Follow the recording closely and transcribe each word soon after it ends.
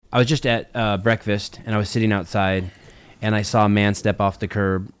I was just at breakfast, and I was sitting outside, and I saw a man step off the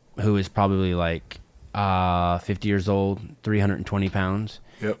curb who was probably like 50 years old, 320 pounds.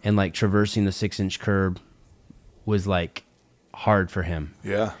 Yep. And like traversing the 6-inch curb was like hard for him.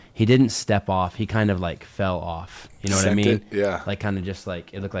 Yeah. He didn't step off. He kind of like fell off. You know what I mean? Yeah. Like kind of just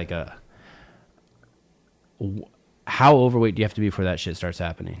like, it looked like how overweight do you have to be before that shit starts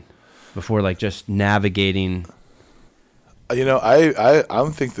happening? Before like just navigating? You know, I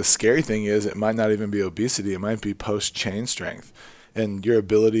think the scary thing is it might not even be obesity. It might be post-chain strength and your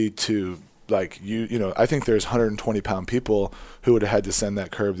ability to, like, you know, I think there's 120-pound people who would have had to send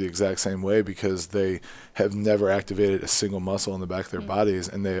that curb the exact same way because they have never activated a single muscle in the back of their bodies,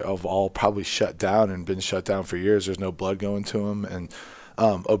 and they have all probably shut down and been shut down for years. There's no blood going to them, and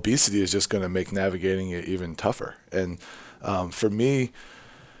obesity is just going to make navigating it even tougher. And for me,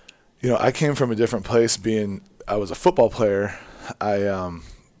 you know, I came from a different place. I was a football player. I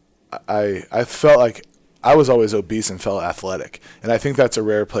felt like I was always obese and felt athletic, and I think that's a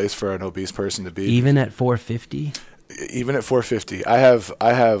rare place for an obese person to be. Even at 450? Even at 450.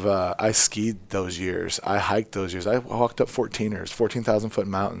 I skied those years. I hiked those years. I walked up 14,000 foot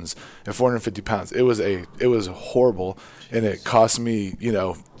mountains at 450 pounds. It was horrible, and it cost me, you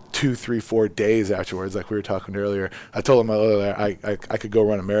know, 2, 3, 4 days afterwards, like we were talking earlier. I told him earlier I could go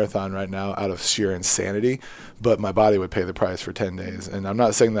run a marathon right now out of sheer insanity, but my body would pay the price for 10 days. And I'm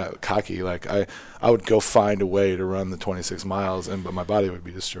not saying that cocky. Like I would go find a way to run the 26 miles, but my body would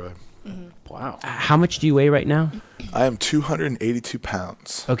be destroyed. Mm-hmm. Wow. How much do you weigh right now? I am 282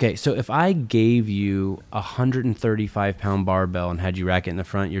 pounds. Okay, so if I gave you a 135-pound barbell and had you rack it in the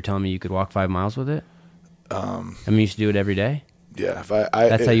front, you're telling me you could walk 5 miles with it? I mean, you should do it every day? Yeah,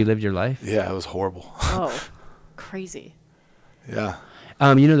 That's how you lived your life? Yeah, it was horrible. Oh, crazy. Yeah.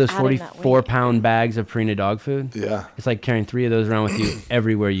 You know those Adding 44-pound bags of Purina dog food? Yeah. It's like carrying 3 of those around with you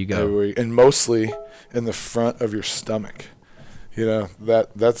everywhere you go. And mostly in the front of your stomach. You know,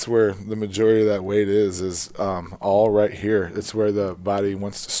 that's where the majority of that weight is all right here. It's where the body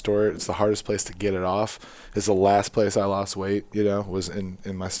wants to store it. It's the hardest place to get it off. It's the last place I lost weight, you know, was in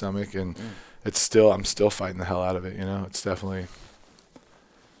my stomach. And I'm still fighting the hell out of it, you know. It's definitely...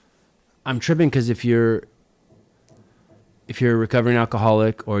 I'm tripping because if you're a recovering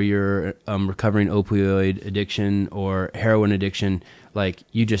alcoholic or you're recovering opioid addiction or heroin addiction, like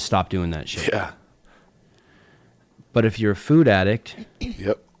you just stop doing that shit. Yeah. But if you're a food addict,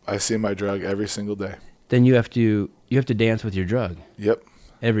 yep, I see my drug every single day. Then you have to dance with your drug. Yep.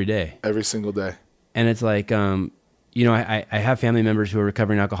 Every day. Every single day. And it's like, you know, I have family members who are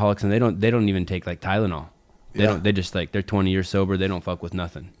recovering alcoholics, and they don't even take like Tylenol. They just like, they're 20 years sober. They don't fuck with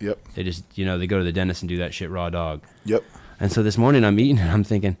nothing. Yep. They just, you know, they go to the dentist and do that shit raw dog. Yep. And so this morning I'm eating and I'm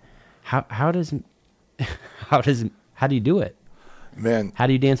thinking, how do you do it? Man. How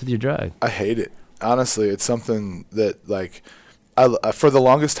do you dance with your drug? I hate it. Honestly, it's something that like, for the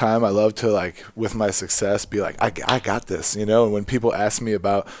longest time, I love to like with my success be like, I got this, you know. And when people ask me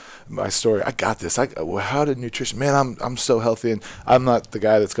about my story, I got this. How did nutrition? Man, I'm so healthy, and I'm not the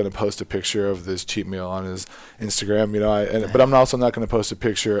guy that's going to post a picture of this cheat meal on his Instagram, you know. But I'm also not going to post a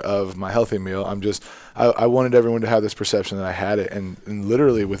picture of my healthy meal. I wanted everyone to have this perception that I had it, and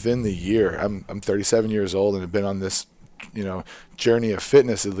literally within the year, I'm 37 years old and have been on this, you know, journey of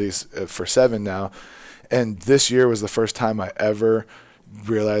fitness at least for 7 now. And this year was the first time I ever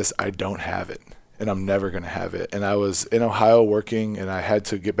realized I don't have it, and I'm never going to have it. And I was in Ohio working, and I had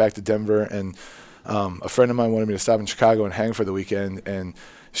to get back to Denver, and a friend of mine wanted me to stop in Chicago and hang for the weekend. And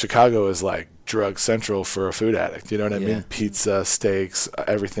Chicago is like drug central for a food addict. You know what I mean? Pizza, steaks,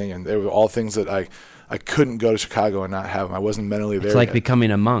 everything. And they were all things that I couldn't go to Chicago and not have them. I wasn't mentally there. It's like yet.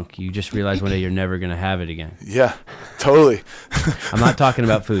 becoming a monk. You just realize one day you're never going to have it again. Yeah, totally. I'm not talking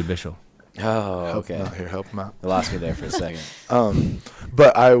about food, Bischel. Oh, okay. Help him out. You lost me there for a second.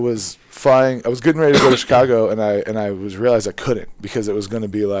 But I was getting ready to go to Chicago, and I realized I couldn't because it was going to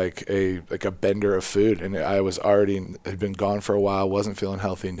be like a bender of food, and I was had been gone for a while, wasn't feeling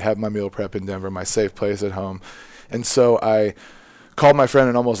healthy, and had my meal prep in Denver, my safe place at home. And so I called my friend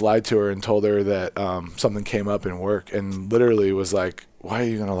and almost lied to her and told her that something came up in work, and literally was like, why are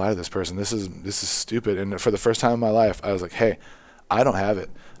you going to lie to this person? This is stupid. And for the first time in my life, I was like, hey, I don't have it.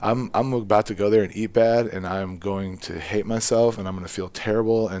 I'm about to go there and eat bad, and I'm going to hate myself, and I'm going to feel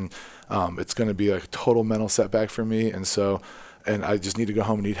terrible, and it's going to be like a total mental setback for me. And I just need to go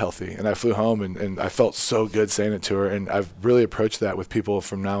home and eat healthy. And I flew home, and I felt so good saying it to her. And I've really approached that with people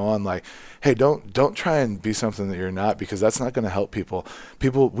from now on, like, hey, don't try and be something that you're not, because that's not going to help people.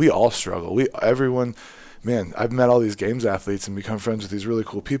 We all struggle. Everyone man, I've met all these games athletes and become friends with these really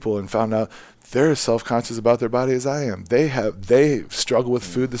cool people and found out they're as self-conscious about their body as I am. They struggle with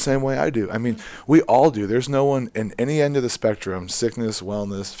food the same way I do. I mean, we all do. There's no one in any end of the spectrum, sickness,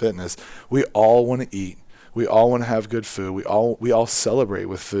 wellness, fitness. We all want to eat. We all want to have good food. We all celebrate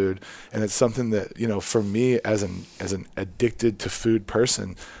with food, and it's something that, you know, for me as an addicted to food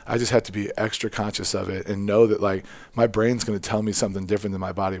person, I just have to be extra conscious of it and know that, like, my brain's going to tell me something different than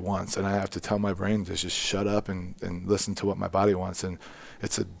my body wants, and I have to tell my brain to just shut up and listen to what my body wants, and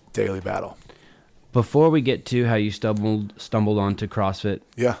it's a daily battle. Before we get to how you stumbled onto CrossFit,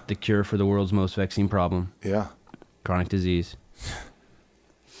 Yeah. the cure for the world's most vexing problem, Yeah. chronic disease.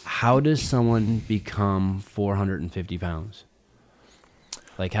 How does someone become 450 pounds?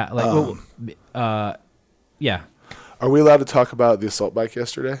 Like, how, yeah. Are we allowed to talk about the assault bike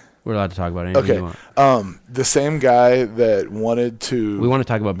yesterday? We're allowed to talk about anything you Okay. want. The same guy that wanted to... We want to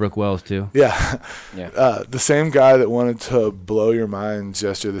talk about Brooke Wells, too. Yeah. Yeah. The same guy that wanted to blow your minds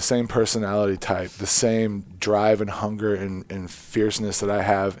yesterday, the same personality type, the same drive and hunger and fierceness that I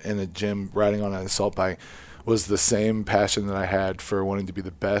have in a gym riding on an assault bike was the same passion that I had for wanting to be the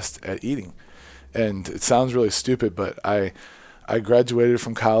best at eating. And it sounds really stupid, but I graduated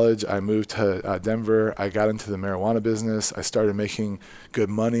from college. I moved to Denver. I got into the marijuana business. I started making good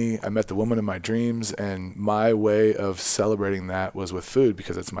money. I met the woman of my dreams, and my way of celebrating that was with food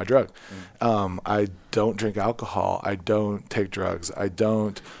because it's my drug. I don't drink alcohol. I don't take drugs. I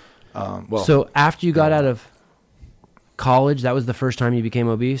don't. So after you got out of college, that was the first time you became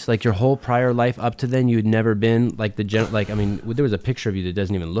obese? Like, your whole prior life up to then, you had never been like I mean, there was a picture of you that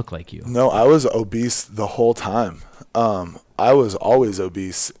doesn't even look like you. No, I was obese the whole time. I was always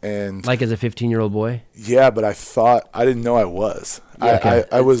obese, and like as a 15-year-old boy. Yeah, but I didn't know I was. Yeah,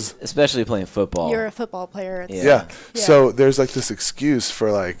 I was, especially playing football. You're a football player. Yeah. So there's like this excuse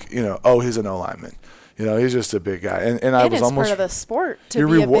for, like, you know, oh, he's an O-lineman. You know, he's just a big guy, and I was it's almost part of the sport to you're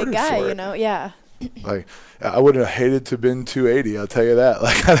be a big rewarded guy. for it. You know, yeah. Like, I would have hated to have been 280. I'll tell you that.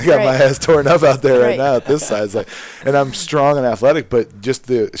 Like, I got my Right. ass torn up out there right Right. now at this size. Like, and I'm strong and athletic, but just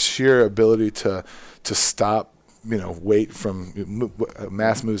the sheer ability to stop, you know, weight from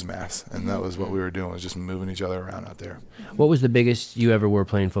mass moves mass, and that was what we were doing, was just moving each other around out there. What was the biggest you ever were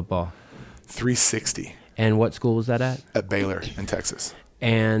playing football? 360 And what school was that at? Baylor in Texas.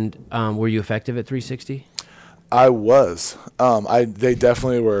 And were you effective at 360? I was. They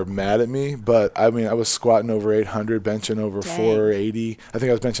definitely were mad at me, but I mean, I was squatting over 800, benching over 480. I think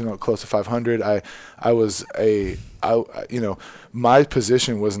I was benching close to 500. You know, my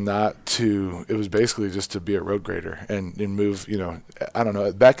position was not to, it was basically just to be a road grader and move, you know, I don't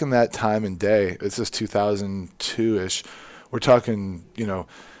know. Back in that time and day, it's just 2002-ish, we're talking, you know,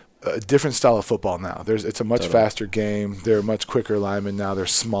 a different style of football now. It's a much faster game. They're much quicker linemen now. They're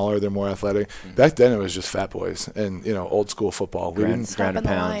smaller. They're more athletic. Back then, it was just fat boys and, you know, old school football. We didn't ground a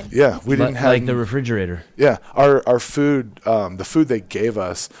pound. Yeah, we didn't have like the refrigerator. Yeah, our food, the food they gave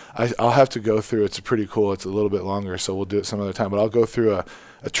us. I'll have to go through. It's pretty cool. It's a little bit longer, so we'll do it some other time. But I'll go through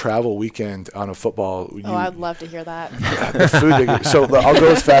a travel weekend on a football. I'd love to hear that. The food they give. So I'll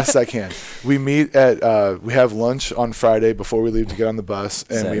go as fast as I can. We meet at we have lunch on Friday before we leave to get on the bus,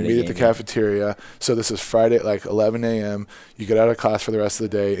 and Saturday we meet at the cafeteria. So this is Friday at like 11 a.m. You get out of class for the rest of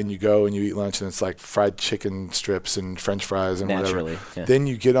the day, and you go and you eat lunch, and it's like fried chicken strips and French fries and Naturally, whatever. yeah. Then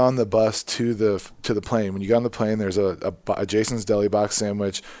you get on the bus to the plane. When you get on the plane, there's a Jason's Deli box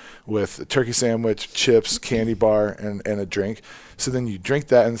sandwich with a turkey sandwich, chips, candy bar, and a drink. So then you drink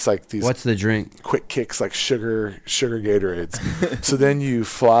that, and it's like these. What's the drink? Quick kicks, like sugar Gatorades. So then you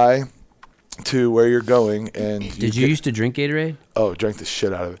fly to where you're going, and Did you used to drink Gatorade? Oh, drank the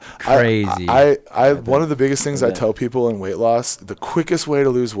shit out of it. Crazy. I one of the biggest things I tell people in weight loss, the quickest way to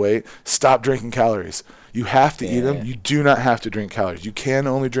lose weight, stop drinking calories. You have to eat them. You do not have to drink calories. You can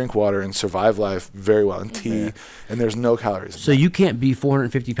only drink water and survive life very well, and tea, and there's no calories. So you can't be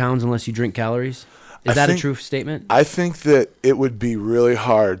 450 pounds unless you drink calories? Is that a true statement? I think that it would be really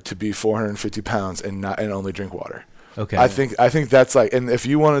hard to be 450 pounds and only drink water. Okay. I think that's like, and if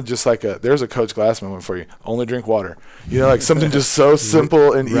you want to just like there's a Coach Glassman one for you. Only drink water. You know, like something just so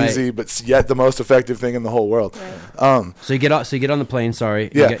simple and easy, but yet the most effective thing in the whole world. Right. So you get on the plane. Sorry.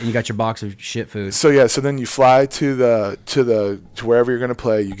 Yeah. You got your box of shit food. So then you fly to wherever you're going to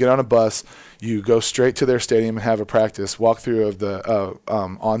play. You get on a bus. You go straight to their stadium and have a practice, walk through of the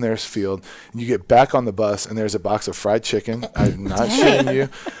on their field. And you get back on the bus, and there's a box of fried chicken. I'm not shitting you.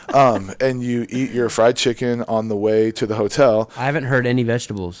 And you eat your fried chicken on the way to the hotel. I haven't heard any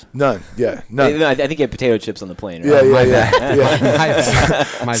vegetables. None. Yeah, none. I think you had potato chips on the plane, right? Yeah.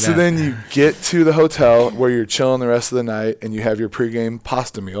 My So bad. then you get to the hotel where you're chilling the rest of the night, and you have your pregame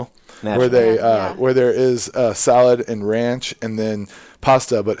pasta meal. where they Yeah. where there is salad and ranch and then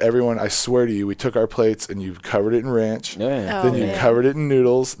pasta. But everyone, I swear to you, we took our plates and you covered it in ranch. Yeah. Then you man. covered it in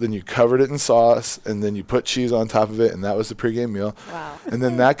noodles. Then you covered it in sauce, and then you put cheese on top of it, and that was the pregame meal. Wow. And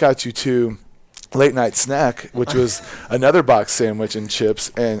then that got you to late night snack, which was another box sandwich and chips.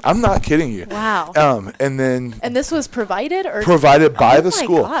 And I'm not kidding you. Wow. And then And this was provided or provided by Oh the my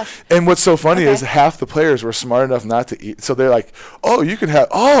school. gosh. And what's so funny is Okay. half the players were smart enough not to eat. So they're like, oh, you can have,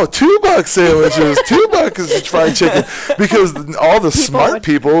 $2 sandwiches, $2 fried chicken. Because all the smart would-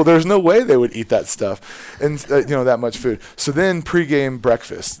 people, there's no way they would eat that stuff and, that much food. So then pregame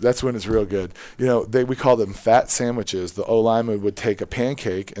breakfast, that's when it's real good. We call them fat sandwiches. The O-lineman would take a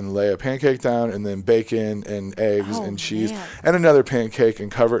pancake and lay a pancake down and then bacon and eggs Oh, and cheese man. and another pancake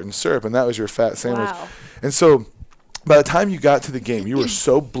and cover it in syrup. And that was your fat sandwich. Wow. And so by the time you got to the game, you were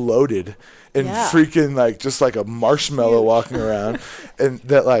so bloated and Yeah. freaking just like a marshmallow Huge. walking around. And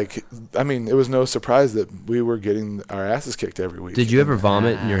that it was no surprise that we were getting our asses kicked every week. Did you ever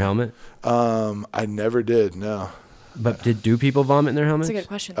vomit in your helmet? I never did, no. But do people vomit in their helmets? That's a good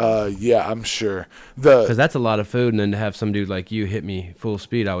question. Yeah, I'm sure. Because that's a lot of food, and then to have some dude like you hit me full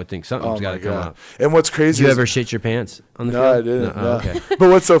speed, I would think something's got to come out. And what's crazy Did you is ever shit your pants on the no, field? I didn't. No. No. Oh, okay. But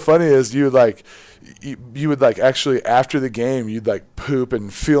what's so funny is you would actually after the game you'd poop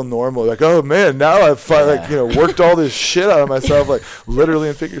and feel normal. Like, oh man, now I've finally worked all this shit out of myself, literally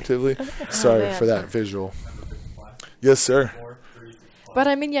and figuratively. Sorry man. for that visual. Yes, sir. But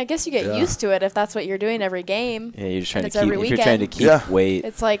I mean, I guess you get Yeah. used to it if that's what you're doing every game. Yeah, you're just trying And to it's keep. every If you're trying to weekend. keep Yeah. weight,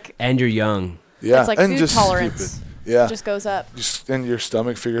 It's like And you're young. Yeah, it's like and food just tolerance. stupid. Yeah, just goes up. and your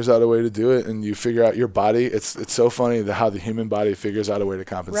stomach figures out a way to do it, and you figure out your body. It's so funny how the human body figures out a way to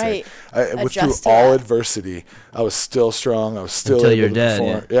compensate. Right. Through Adjust to all that. adversity, I was still strong. I was still Until able you're to dead,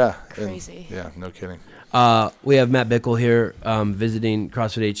 perform. Yeah, and- Crazy. yeah, no kidding. We have Matt Bickel here visiting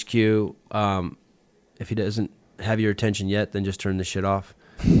CrossFit HQ. If he doesn't have your attention yet, then just turn this shit off.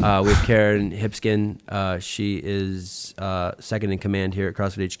 We have Cara Hipskind. She is second in command here at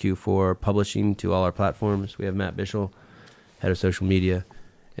CrossFit HQ for publishing to all our platforms. We have Matt Bischel, head of social media,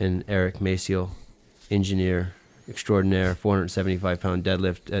 and Eric Maciel, engineer extraordinaire, 475-pound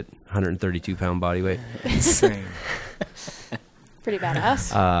deadlift at 132-pound body weight. Insane. Pretty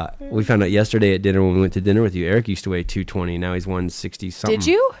badass. We found out yesterday at dinner when we went to dinner with you, Eric used to weigh 220. Now he's 160-something. Did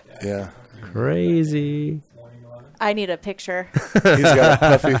you? Yeah. Crazy. I need a picture. He's got a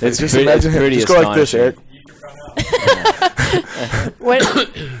puffy face. Just pretty- imagine it's him. pretty Just go like this, Eric.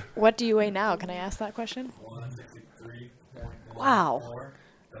 astonishing. What do you weigh now? Can I ask that question? Wow.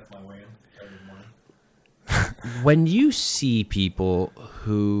 When you see people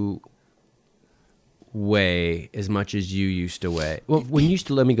who weigh as much as you used to weigh, well, when you used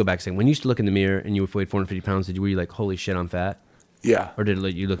to, let me go back a second. When you used to look in the mirror and you weighed 450 pounds, were you like, holy shit, I'm fat? Yeah. Or did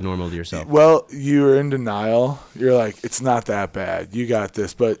you look normal to yourself? Well, you were in denial. You're like, it's not that bad. You got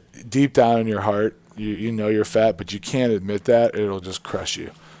this. But deep down in your heart, you know you're fat, but you can't admit that. It'll just crush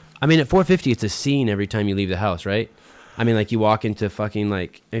you. I mean, at 450, it's a scene every time you leave the house, right? I mean, like you walk into fucking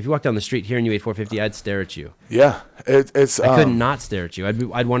if you walk down the street here and you weighed 450, I'd stare at you. Yeah. It's. I couldn't not stare at you.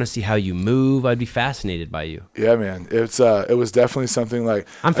 I'd want to see how you move. I'd be fascinated by you. Yeah, man. It was definitely something like.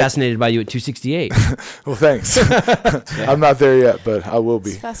 I'm fascinated by you at 268. Well, thanks. I'm not there yet, but I will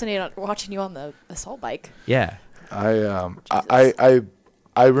be. It's fascinating watching you on the assault bike. Yeah. I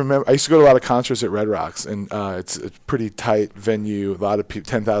remember I used to go to a lot of concerts at Red Rocks, and it's a pretty tight venue, a lot of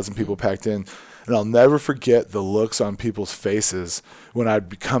 10,000 people packed in. And I'll never forget the looks on people's faces when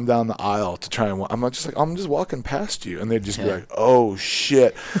I'd come down the aisle to try and I'm just walking past you, and they'd just be like, "Oh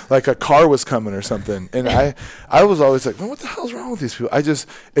shit," like a car was coming or something. And I was always like, "What the hell's wrong with these people?"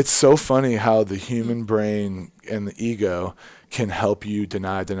 It's so funny how the human brain and the ego can help you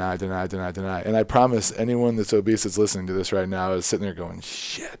deny. And I promise anyone that's obese that's listening to this right now is sitting there going,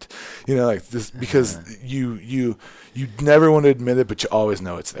 shit, like this, because you never want to admit it, but you always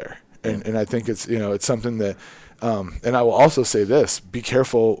know it's there. And I think it's, it's something that, and I will also say this, be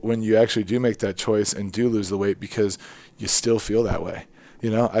careful when you actually do make that choice and do lose the weight, because you still feel that way.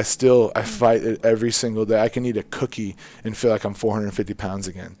 I fight it every single day. I can eat a cookie and feel like I'm 450 pounds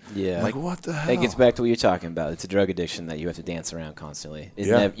again. Yeah. Like, what the hell? That gets back to what you're talking about. It's a drug addiction that you have to dance around constantly.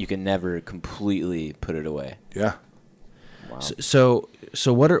 You can never completely put it away. Yeah. Wow. So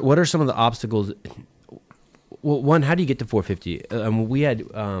what are some of the obstacles? Well, one, how do you get to 450? We had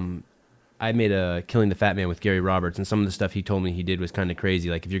I made a Killing the Fat Man with Gary Roberts, and some of the stuff he told me he did was kind of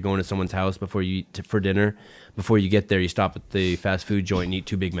crazy. Like if you're going to someone's house before you eat for dinner, before you get there, you stop at the fast food joint and eat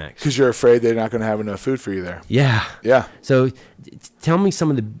 2 Big Macs. Because you're afraid they're not going to have enough food for you there. Yeah. Yeah. So tell me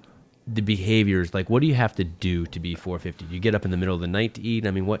some of the the behaviors, like what do you have to do to be 450? Do you get up in the middle of the night to eat?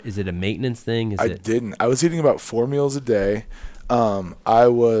 I mean, what is it, a maintenance thing? Didn't. I was eating about 4 meals a day. I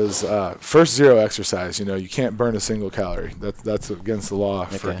was first zero exercise. You can't burn a single calorie. That's against the law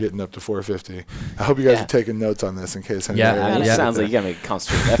for getting up to 450. I hope you guys are taking notes on this in case anybody. It sounds like you got to make a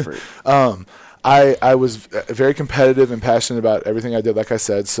constant effort. I was very competitive and passionate about everything I did, like I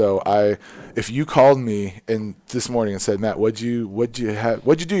said. So if you called me this morning and said, Matt, what'd you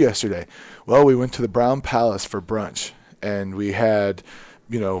do yesterday? Well, we went to the Brown Palace for brunch, and we had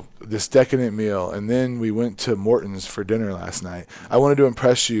this decadent meal, and then we went to Morton's for dinner last night. I wanted to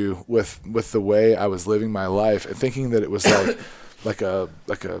impress you with the way I was living my life, and thinking that it was like a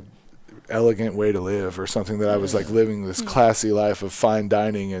elegant way to live, or something, that I was like living this classy life of fine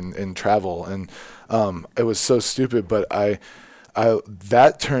dining and travel, and it was so stupid. But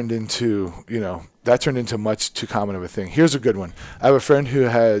that turned into much too common of a thing. Here's a good one. I have a friend who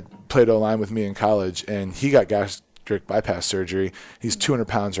had played O-line with me in college, and he got gastric bypass surgery. He's 200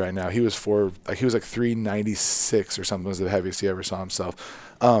 pounds right now. He was like 396 or something, was the heaviest he ever saw himself.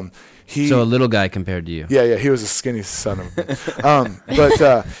 So a little guy compared to you. Yeah, he was a skinny son of a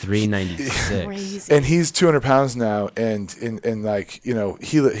but 396. Crazy. And he's 200 pounds now, and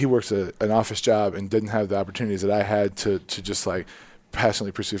he works an office job and didn't have the opportunities that I had to just like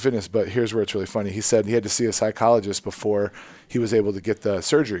passionately pursue fitness. But here's where it's really funny. He said he had to see a psychologist before he was able to get the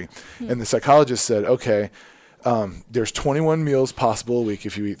surgery. And the psychologist said, okay, there's 21 meals possible a week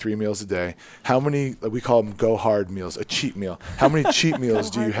if you eat 3 meals a day. How many, we call them go hard meals, a cheat meal. How many cheat meals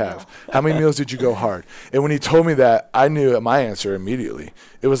do you have? How many meals did you go hard? And when he told me that, I knew my answer immediately.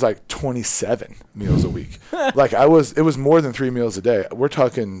 It was like 27 meals a week. It was more than 3 meals a day. We're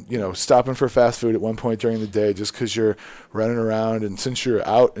talking, stopping for fast food at one point during the day just because you're running around, and since you're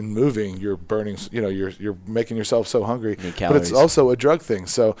out and moving, you're burning, you're making yourself so hungry. But it's also a drug thing.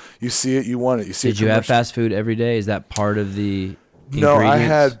 So you see it, you want it. You see. Did you have fast food every day? Is that part of the No, I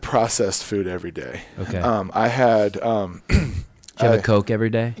had processed food every day. Okay. I had Did you have a Coke every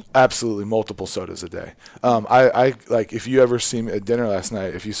day? Absolutely, multiple sodas a day. I like, if you ever see me at dinner last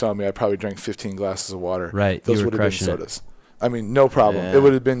night, if you saw me, I probably drank 15 glasses of water. Right. Those would have been sodas. I mean, no problem. Yeah. It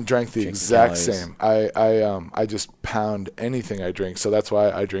would have been drank the exact calories. same. I just pound anything I drink, so that's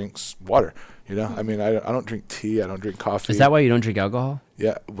why I drink water. I mean, I don't drink tea. I don't drink coffee. Is that why you don't drink alcohol?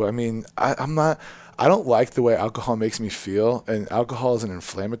 Yeah. Well, I mean, I'm not. I don't like the way alcohol makes me feel, and alcohol is an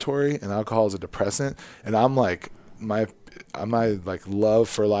inflammatory, and alcohol is a depressant, and I'm like my love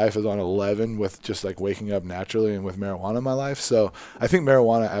for life is on 11 with just like waking up naturally and with marijuana in my life. So I think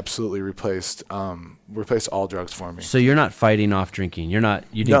marijuana absolutely replaced all drugs for me. So you're not fighting off drinking. You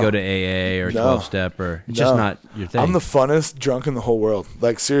didn't go to AA or 12-step, or it's just not your thing. I'm the funnest drunk in the whole world.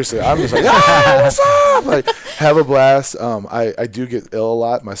 Like, seriously, I'm just like, what's up? Like, have a blast. I do get ill a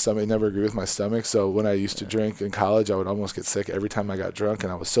lot. My stomach, I never agree with my stomach. So when I used to drink in college, I would almost get sick every time I got drunk,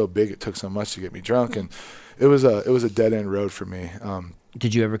 and I was so big it took so much to get me drunk, and it was a dead end road for me.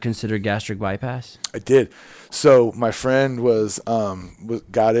 Did you ever consider gastric bypass? I did. So my friend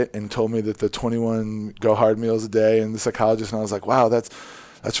got it and told me that the 21 go hard meals a day, and the psychologist, and I was like, wow, that's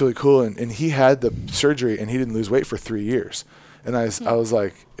really cool. And he had the surgery, and he didn't lose weight for 3 years. And I was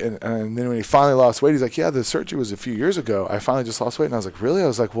like, and then when he finally lost weight, he's like, yeah, the surgery was a few years ago. I finally just lost weight. And I was like, really? I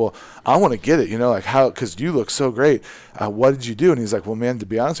was like, well, I want to get it, like how, because you look so great. What did you do? And he's like, well, man, to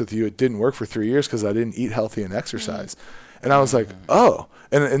be honest with you, it didn't work for 3 years because I didn't eat healthy and exercise. And I was like, oh.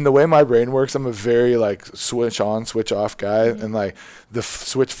 And the way my brain works, I'm a very like switch on, switch off guy. And like the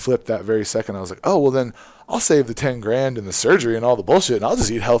switch flipped that very second. I was like, oh, well then I'll save the 10 grand and the surgery and all the bullshit, and I'll just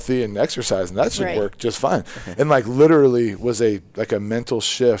eat healthy and exercise, and that should work just fine. And like literally was a mental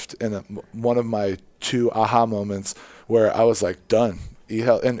shift, and one of my 2 aha moments where I was like, done. Eat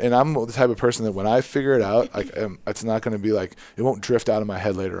health. And I'm the type of person that when I figure it out, like it's not going to be like, it won't drift out of my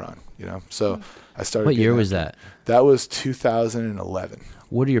head later on, So I started. What year was that? That was 2011.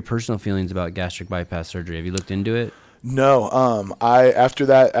 What are your personal feelings about gastric bypass surgery? Have you looked into it? No. After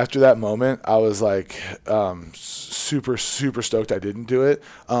that moment, I was like super stoked I didn't do it.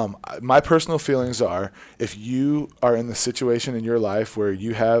 My personal feelings are, if you are in the situation in your life where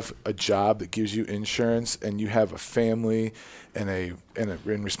you have a job that gives you insurance, and you have a family and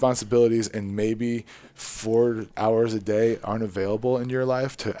responsibilities, and maybe 4 hours a day aren't available in your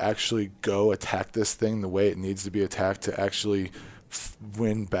life to actually go attack this thing the way it needs to be attacked to actually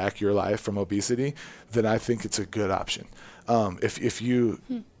win back your life from obesity, then I think it's a good option. If you,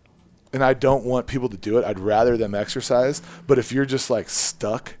 and I don't want people to do it, I'd rather them exercise, but if you're just like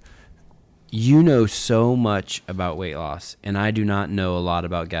stuck. You know so much about weight loss, and I do not know a lot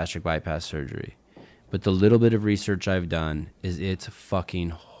about gastric bypass surgery, but the little bit of research I've done is it's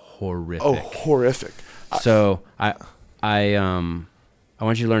fucking horrific. Oh, horrific. So I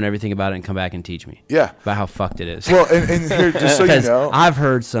want you to learn everything about it and come back and teach me. Yeah. About how fucked it is. Well, and here, just so you know,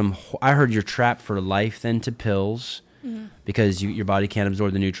 I heard you're trapped for life then to pills because your body can't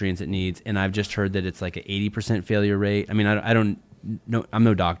absorb the nutrients it needs. And I've just heard that it's like an 80% failure rate. I mean, I don't know. I'm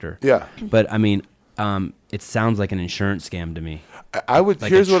no doctor. Yeah. But I mean, it sounds like an insurance scam to me. I would,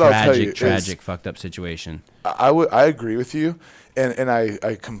 Like here's what I'll tell you. Tragic, fucked up situation. I agree with you. And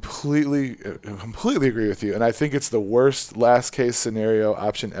I completely agree with you. And I think it's the worst last case scenario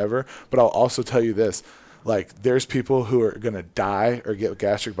option ever. But I'll also tell you this. Like, there's people who are going to die or get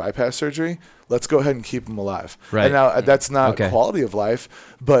gastric bypass surgery. Let's go ahead and keep them alive. Right. And now that's not Okay. quality of life,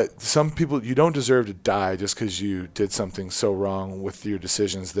 but some people, you don't deserve to die just because you did something so wrong with your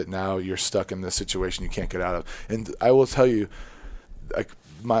decisions that now you're stuck in this situation you can't get out of. And I will tell you, like,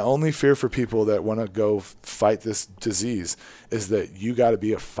 my only fear for people that want to go fight this disease is that you got to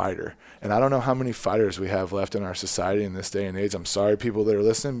be a fighter. And I don't know how many fighters we have left in our society in this day and age. I'm sorry, people that are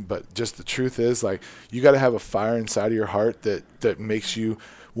listening, but just the truth is, like, you got to have a fire inside of your heart that makes you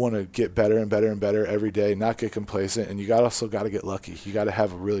want to get better and better and better every day, not get complacent. And you also got to get lucky. You got to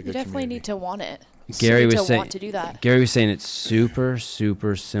have a really good You definitely community. need to want it. Gary You need was to saying, want to do that. Gary was saying it's super,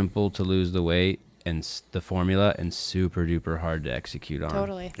 super simple to lose the weight and the formula, and super duper hard to execute on.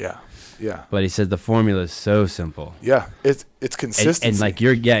 Totally. Yeah. Yeah. But he said the formula is so simple. Yeah. It's consistency. And like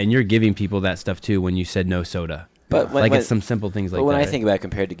you're giving people that stuff too when you said no soda. But Like it's some simple things like that. But when I think about it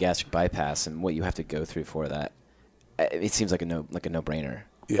compared to gastric bypass and what you have to go through for that, it seems like a no-brainer.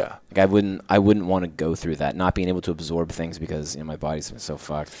 Yeah. Like I wouldn't want to go through that, not being able to absorb things because my body's been so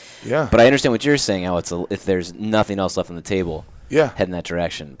fucked. Yeah. But I understand what you're saying, how if there's nothing else left on the table, Yeah. head in that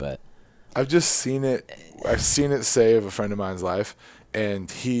direction. But I've just seen it. I've seen it save a friend of mine's life,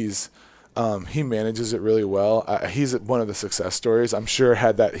 and he manages it really well. He's one of the success stories. I'm sure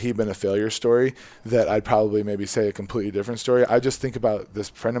had he been a failure story, that I'd probably maybe say a completely different story. I just think about this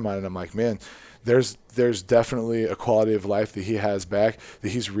friend of mine, and I'm like, man, there's definitely a quality of life that he has back,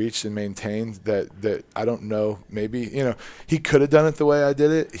 that he's reached and maintained, that I don't know, maybe, he could have done it the way I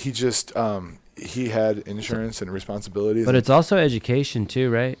did it. He just, he had insurance and responsibilities. But it's also education too,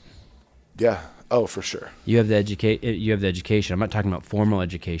 right? Yeah. Oh, for sure. You have the education. I'm not talking about formal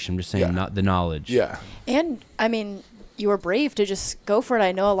education. I'm just saying not the knowledge. Yeah. And, I mean, you were brave to just go for it.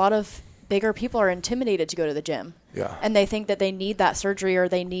 I know a lot of bigger people are intimidated to go to the gym. Yeah. And they think that they need that surgery or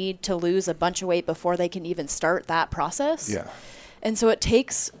they need to lose a bunch of weight before they can even start that process. Yeah. And so it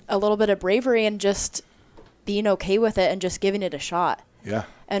takes a little bit of bravery and just being okay with it and just giving it a shot. Yeah.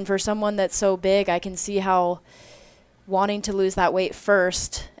 And for someone that's so big, I can see how wanting to lose that weight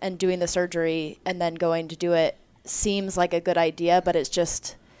first and doing the surgery and then going to do it seems like a good idea, but it's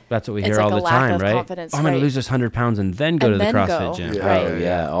just... That's what we It's hear like all a the lack time, of right? confidence, I'm going to right. lose this 100 pounds and then go And to the then CrossFit go. gym. Yeah. Right. oh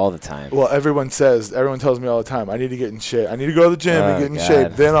yeah, all the time. Well, everyone tells me all the time, I need to get in shape. I need to go to the gym and Oh, get in God.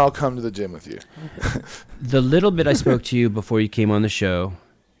 shape. Then I'll come to the gym with you. The little bit I spoke to you before you came on the show,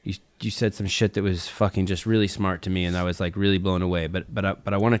 you said some shit that was fucking just really smart to me, and I was like really blown away. But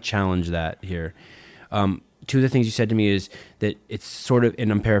I want to challenge that here. Two of the things you said to me is that it's sort of,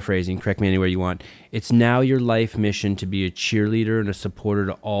 and I'm paraphrasing, correct me anywhere you want, it's now your life mission to be a cheerleader and a supporter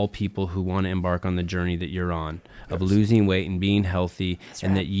to all people who want to embark on the journey that you're on of losing weight and being healthy. That's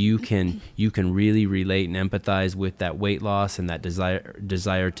and right. that you can really relate and empathize with that weight loss and that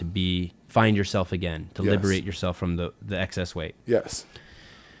desire to find yourself again, to Yes. liberate yourself from the excess weight. Yes.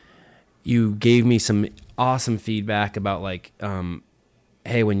 You gave me some awesome feedback about like,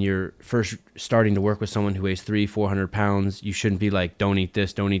 hey, when you're first starting to work with someone who weighs 300-400 pounds, you shouldn't be like, don't eat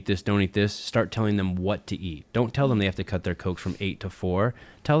this, don't eat this, don't eat this. Start telling them what to eat. Don't tell them they have to cut their Coke from 8 to 4.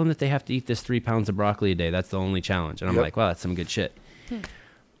 Tell them that they have to eat this 3 pounds of broccoli a day. That's the only challenge. And I'm like, wow, that's some good shit.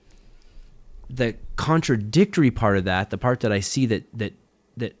 The contradictory part of that, the part that I see that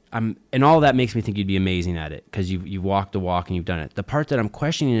I'm, and all that makes me think you'd be amazing at it because you've walked the walk and you've done it. The part that I'm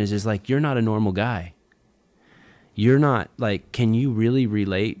questioning is like, you're not a normal guy. You're not like, can you really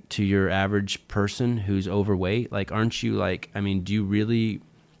relate to your average person who's overweight? Like, aren't you like, I mean, do you really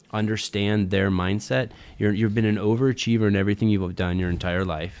understand their mindset? You've been an overachiever in everything you've done your entire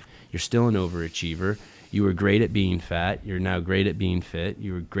life. You're still an overachiever. You were great at being fat. You're now great at being fit.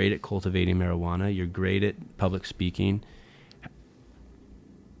 You were great at cultivating marijuana. You're great at public speaking.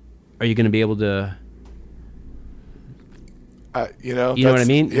 Are you going to be able to... You know what I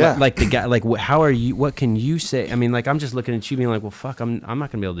mean? Yeah. Like the guy, like how are you? What can you say? I mean, like I'm just looking at you, being like, well, fuck, I'm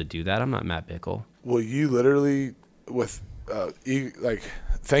not gonna be able to do that. I'm not Matt Bickel. Well, you literally thank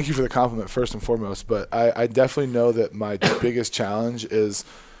you for the compliment first and foremost, but I definitely know that my biggest challenge is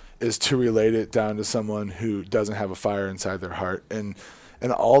to relate it down to someone who doesn't have a fire inside their heart. And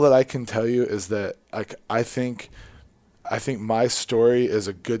And all that I can tell you is that like I think my story is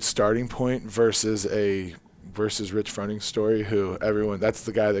a good starting point versus Rich Froning's story, who that's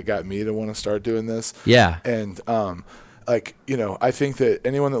the guy that got me to want to start doing this. Yeah. And like, you know, I think that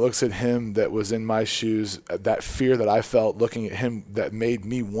anyone that looks at him that was in my shoes, that fear that I felt looking at him that made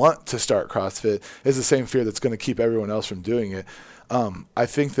me want to start CrossFit is the same fear that's going to keep everyone else from doing it. I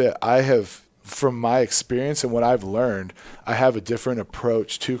think that I have, from my experience and what I've learned, I have a different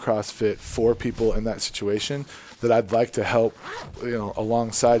approach to CrossFit for people in that situation that I'd like to help, you know,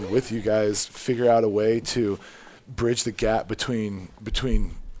 alongside with you guys figure out a way to bridge the gap between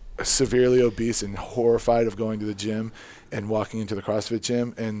severely obese and horrified of going to the gym and walking into the CrossFit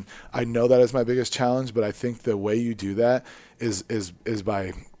gym. And I know that is my biggest challenge, but I think the way you do that is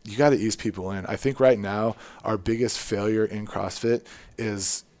by, you got to ease people in. I think right now our biggest failure in CrossFit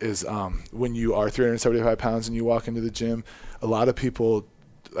is when you are 375 pounds and you walk into the gym, a lot of people,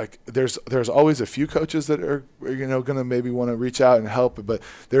 like there's always a few coaches that are, you know, going to maybe want to reach out and help, but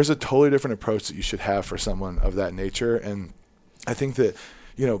there's a totally different approach that you should have for someone of that nature. And I think that,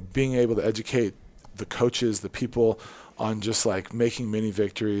 you know, being able to educate the coaches, the people on just like making mini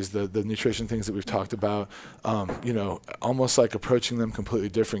victories, the nutrition things that we've talked about, you know, almost like approaching them completely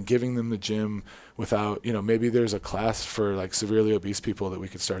different, giving them the gym without, you know, maybe there's a class for like severely obese people that we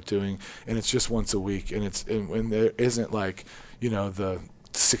could start doing, and it's just once a week, and and there isn't like, you know, the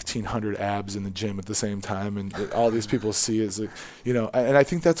 1,600 abs in the gym at the same time, and all these people see is like, you know, and I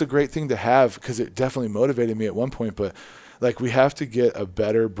think that's a great thing to have because it definitely motivated me at one point, but like we have to get a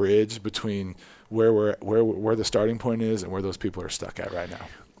better bridge between where the starting point is and where those people are stuck at right now.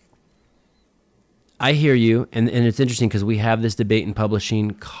 I hear you, and it's interesting because we have this debate in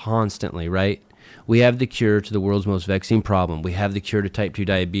publishing constantly, right? We have the cure to the world's most vexing problem. We have the cure to type 2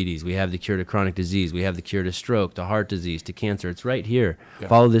 diabetes. We have the cure to chronic disease. We have the cure to stroke, to heart disease, to cancer. It's right here. Yeah.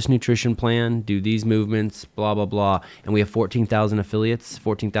 Follow this nutrition plan, do these movements, blah, blah, blah. And we have 14,000 affiliates,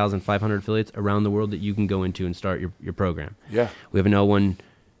 14,500 affiliates around the world that you can go into and start your program. Yeah. We have an L1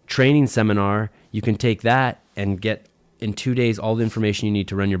 training seminar. You can take that and get in 2 days all the information you need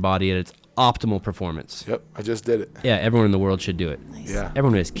to run your body at its optimal performance. Yep, I just did it. Yeah, everyone in the world should do it. Nice. Yeah.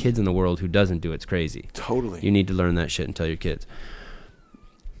 Everyone who has kids in the world who doesn't do it's crazy. Totally. You need to learn that shit and tell your kids.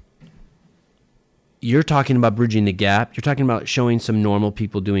 You're talking about bridging the gap. You're talking about showing some normal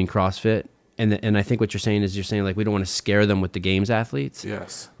people doing CrossFit. And I think what you're saying is like we don't want to scare them with the games athletes.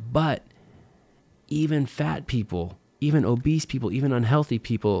 Yes. But even fat people, even obese people, even unhealthy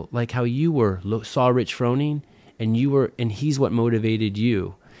people, like how you saw Rich Froning, and he's what motivated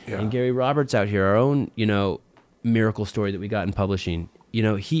you. Yeah. And Gary Roberts out here, our own, you know, miracle story that we got in publishing, you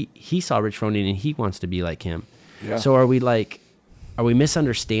know, he saw Rich Froning and he wants to be like him. Yeah. So are we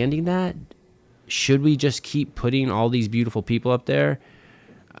misunderstanding that? Should we just keep putting all these beautiful people up there?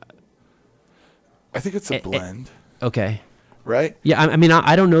 I think it's a blend. Okay. Right? Yeah, I mean,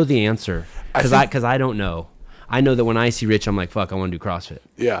 I don't know the answer because I don't know. I know that when I see Rich, I'm like, fuck, I want to do CrossFit.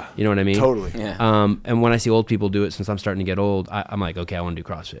 Yeah. You know what I mean? Totally. Yeah. And when I see old people do it, since I'm starting to get old, I'm like, okay, I want to do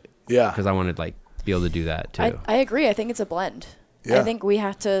CrossFit. Yeah. Because I want to like be able to do that too. I agree. I think it's a blend. Yeah. I think we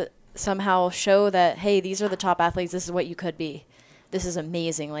have to somehow show that, hey, these are the top athletes. This is what you could be. This is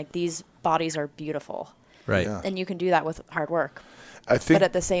amazing. Like, these bodies are beautiful. Right. Yeah. And you can do that with hard work. I think. But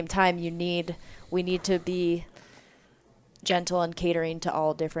at the same time, we need to be gentle and catering to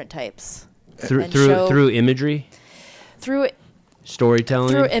all different types. Through imagery? Through storytelling?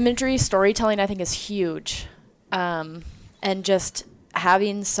 Through imagery, storytelling, I think, is huge. And just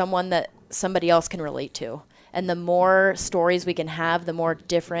having someone that somebody else can relate to. And the more stories we can have, the more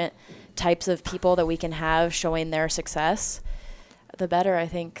different types of people that we can have showing their success, the better. I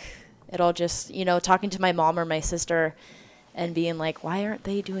think it'll just, you know, talking to my mom or my sister and being like, why aren't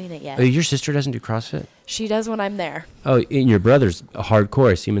they doing it yet? Oh, your sister doesn't do CrossFit? She does when I'm there. Oh, and your brother's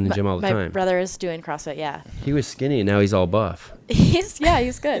hardcore. I see him in the gym all the time. My brother is doing CrossFit, yeah. He was skinny, and now he's all buff. He's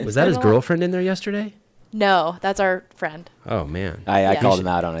good. Was that his girlfriend in there yesterday? No, that's our friend. Oh, man. I called him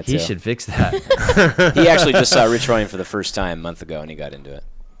out on it, too. He should fix that. He actually just saw Rich Froning for the first time a month ago, and he got into it.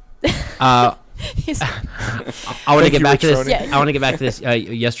 I want to get back to this. Yeah. I want to get back to this.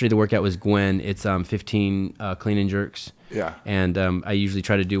 Yesterday, the workout was Gwen. It's 15 clean and jerks. Yeah. And I usually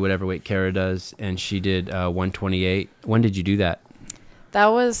try to do whatever weight Cara does, and she did 128. When did you do that? That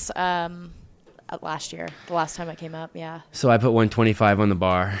was last year, the last time I came up, yeah. So I put 125 on the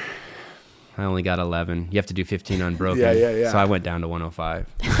bar. I only got 11. You have to do 15 unbroken. Yeah. So I went down to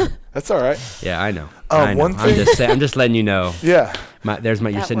 105. That's all right. Yeah, I know. One thing. I'm just letting you know. Yeah. You're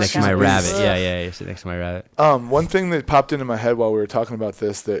sitting next to my rabbit. Yeah, you're sitting next to my rabbit. One thing that popped into my head while we were talking about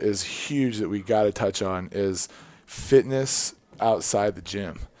this that is huge that we got to touch on is fitness. outside the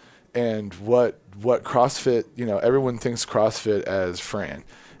gym. And what CrossFit, everyone thinks CrossFit as Fran.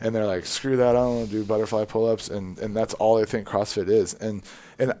 And they're like, screw that, I don't want to do butterfly pull-ups. And that's all they think CrossFit is. And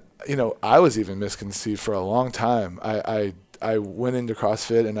I was even misconceived for a long time. I went into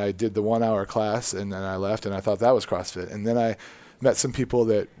CrossFit and I did the 1 hour class, and then I left and I thought that was CrossFit. And then I met some people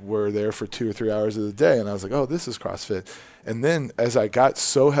that were there for 2 or 3 hours of the day, and I was like, oh, this is CrossFit. And then as I got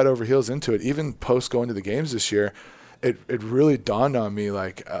so head over heels into it, even post going to the games this year, it really dawned on me,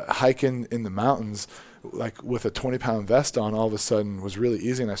 like hiking in the mountains, like with a 20-pound vest on, all of a sudden was really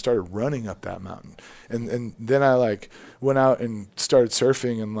easy, and I started running up that mountain. And then I like went out and started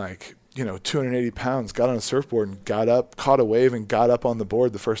surfing, and 280 pounds, got on a surfboard and got up, caught a wave and got up on the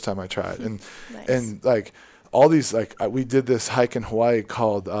board the first time I tried. And nice. And like all these, we did this hike in Hawaii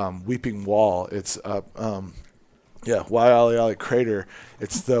called Weeping Wall. It's Waialeale Crater.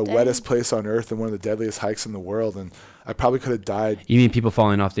 It's the wettest place on earth and one of the deadliest hikes in the world. And I probably could have died. You mean people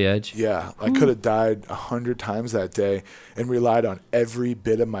falling off the edge? Yeah, I could have died 100 times that day and relied on every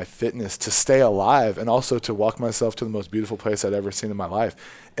bit of my fitness to stay alive and also to walk myself to the most beautiful place I'd ever seen in my life.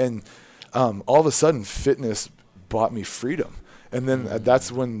 And all of a sudden, fitness brought me freedom. And then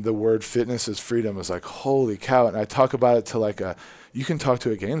that's when the word fitness is freedom was like, holy cow. And I talk about it to you can talk to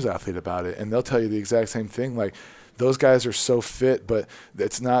a games athlete about it, and they'll tell you the exact same thing. Like, those guys are so fit, but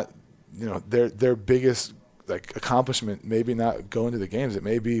it's not, their biggest accomplishment, maybe not going to the games. It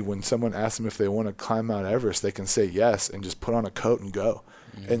may be when someone asks them if they want to climb Mount Everest, they can say yes and just put on a coat and go.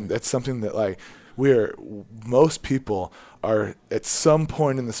 Mm-hmm. And that's something that most people are at some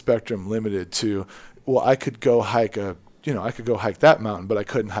point in the spectrum limited to, well, I could go hike that mountain, but I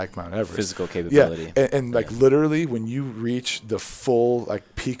couldn't hike Mount Everest. Physical capability. Yeah. And literally when you reach the full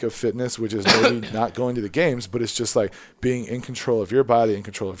peak of fitness, which is maybe not going to the games, but it's just being in control of your body, in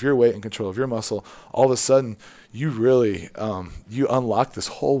control of your weight, in control of your muscle, all of a sudden you really, you unlock this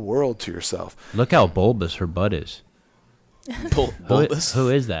whole world to yourself. Look how bulbous her butt is. Bulbous? Who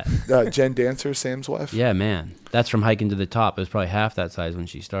is that? Jen Dancer, Sam's wife. Yeah, man. That's from hiking to the top. It was probably half that size when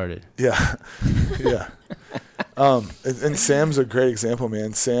she started. Yeah. Yeah. And Sam's a great example,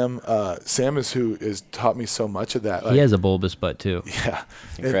 man. Sam is who has taught me so much of that. He has a bulbous butt too. Yeah.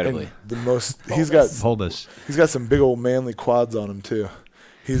 Incredibly. And the most, he's got some big old manly quads on him too.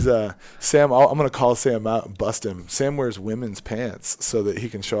 He's Sam. I'm gonna call Sam out and bust him. Sam wears women's pants so that he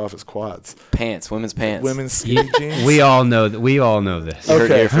can show off his quads. Women's pants, women's skinny jeans. We all know that. We all know this. You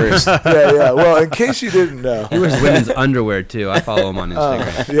heard it here first. Yeah. Well, in case you didn't know, he wears women's underwear too. I follow him on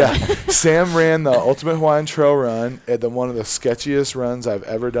Instagram. Yeah, Sam ran the Ultimate Hawaiian Trail Run at one of the sketchiest runs I've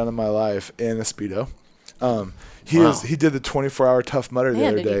ever done in my life in a Speedo. He did the 24-hour Tough Mudder the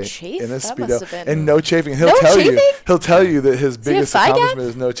other day in a Speedo and no chafing. He'll tell you that his biggest accomplishment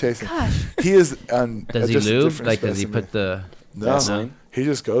is no chafing. Gosh. He is on. Does he lube? Does he put the? No, he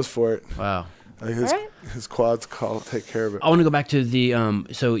just goes for it. Wow. His quads take care of it. I want to go back to the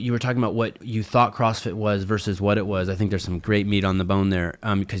so you were talking about what you thought CrossFit was versus what it was. I think there's some great meat on the bone there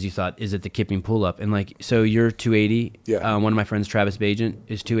because you thought, is it the kipping pull up? And so you're 280. Yeah. One of my friends, Travis Bagent,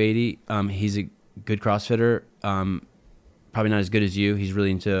 is 280. He's a good CrossFitter. Probably not as good as you. He's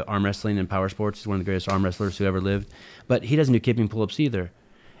really into arm wrestling and power sports. He's one of the greatest arm wrestlers who ever lived. But he doesn't do kipping pull ups either.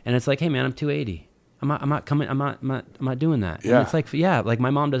 And it's like, hey man, I'm 280. I'm not doing that. Yeah. And it's my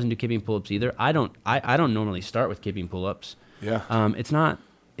mom doesn't do kipping pull ups either. I don't normally start with kipping pull ups. Yeah.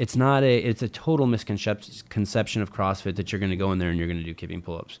 It's a total misconception of CrossFit that you're going to go in there and you're going to do kipping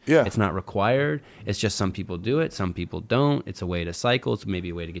pull-ups. Yeah. It's not required. It's just some people do it, some people don't. It's a way to cycle. It's maybe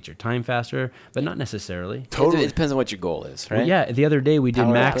a way to get your time faster, but not necessarily. Totally. It depends on what your goal is, right? Well, yeah. The other day we did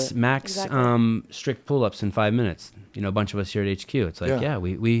Power max Exactly. strict pull-ups in 5 minutes. A bunch of us here at HQ. It's like,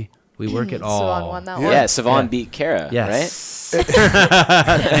 we work it all. Sevan won that one. Yeah, Sevan beat Cara, yes. Right?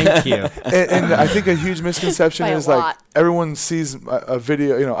 Thank you. And I think a huge misconception is everyone sees a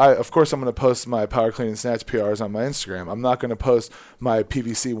video. Of course I'm going to post my power clean and snatch PRs on my Instagram. I'm not going to post my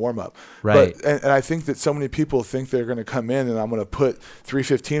PVC warm up. Right. And I think that so many people think they're going to come in and I'm going to put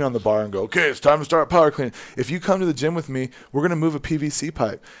 315 on the bar and go, okay, it's time to start power clean. If you come to the gym with me, we're going to move a PVC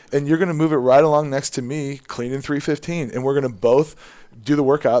pipe and you're going to move it right along next to me cleaning 315, and we're going to both do the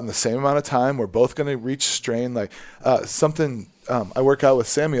workout in the same amount of time. We're both going to reach strain. I work out with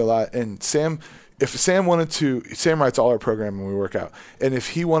Sammy a lot, and if Sam wanted to, Sam writes all our programming when we work out. And if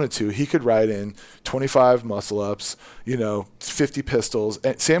he wanted to, he could write in 25 muscle ups, 50 pistols.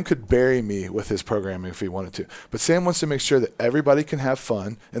 And Sam could bury me with his programming if he wanted to. But Sam wants to make sure that everybody can have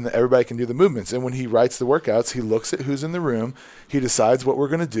fun and that everybody can do the movements. And when he writes the workouts, he looks at who's in the room. He decides what we're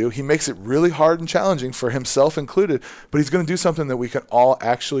going to do. He makes it really hard and challenging for himself included. But he's going to do something that we can all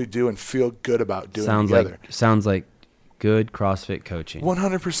actually do and feel good about doing together. Sounds like good CrossFit coaching.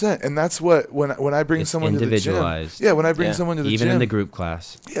 100%. And that's what, when I bring someone to the gym. Yeah, when I bring someone to the gym. Even in the group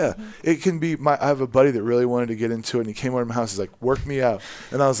class. Yeah. It can be, I have a buddy that really wanted to get into it, and he came over to my house. He's like, work me out.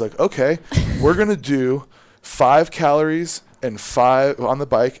 And I was like, okay, we're going to do 5 calories and 5 on the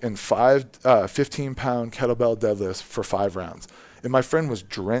bike and 5 15-pound kettlebell deadlifts for 5 rounds. And my friend was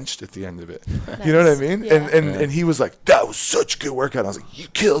drenched at the end of it. Nice. You know what I mean? Yeah. And he was like, that was such a good workout. I was like, you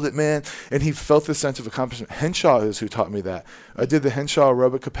killed it, man. And he felt this sense of accomplishment. Hinshaw is who taught me that. I did the Hinshaw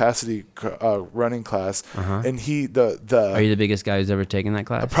Aerobic Capacity running class. And he, Are you the biggest guy who's ever taken that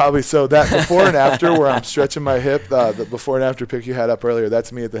class? Probably so. That before and after where I'm stretching my hip, the before and after pic you had up earlier,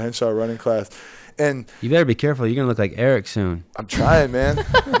 that's me at the Hinshaw running class. And you better be careful. You're going to look like Eric soon. I'm trying, man.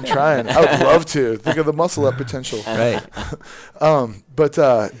 I'm trying. I would love to. Think of the muscle up potential. Right. But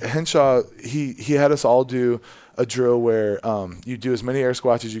Hinshaw, he had us all do a drill where you do as many air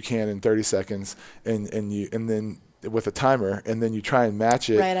squats as you can in 30 seconds and then with a timer, and then you try and match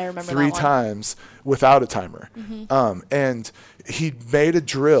it 3 times without a timer. And he made a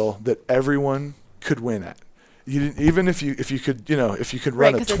drill that everyone could win at. You didn't, even if you could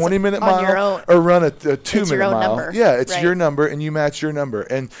run a 20-minute mile or run a 2-minute mile. Number. Yeah, it's your number, and you match your number.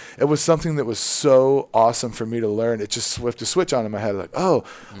 And it was something that was so awesome for me to learn. It just flipped a switch on in my head, like, all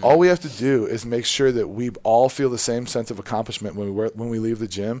we have to do is make sure that we all feel the same sense of accomplishment when we leave the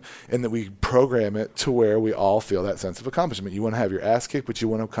gym, and that we program it to where we all feel that sense of accomplishment. You want to have your ass kicked, but you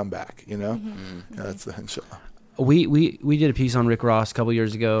want to come back. Yeah, that's the Hinshaw. We did a piece on Rick Ross a couple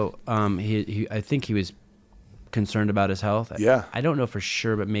years ago. I think he was concerned about his health. Yeah. I don't know for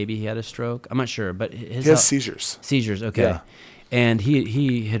sure, but maybe he had a stroke. I'm not sure, but he has seizures. Seizures, okay. Yeah. And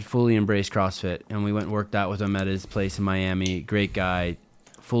he had fully embraced CrossFit, and we went and worked out with him at his place in Miami. Great guy,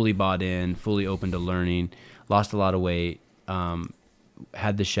 fully bought in, fully open to learning, lost a lot of weight,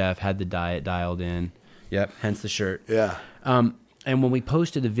 had the chef, had the diet dialed in. Yep, hence the shirt. Yeah. And when we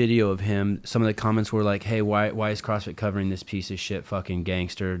posted the video of him, some of the comments were like, hey, why is CrossFit covering this piece of shit fucking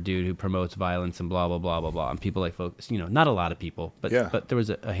gangster dude who promotes violence and blah, blah, blah, blah, blah. And people like focus, not a lot of people, but there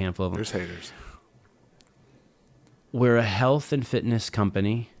was a handful of them. There's haters. We're a health and fitness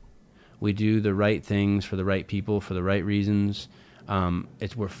company. We do the right things for the right people for the right reasons.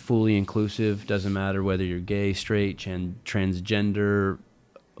 We're fully inclusive. Doesn't matter whether you're gay, straight, transgender,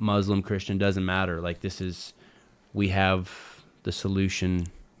 Muslim, Christian, doesn't matter. Like we have the solution.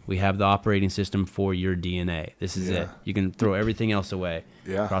 We have the operating system for your DNA. This is it. You can throw everything else away.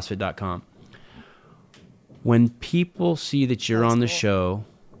 Yeah. CrossFit.com. When people see that you're on the show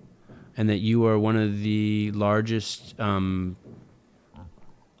and that you are one of the largest brain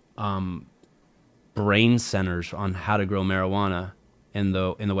centers on how to grow marijuana in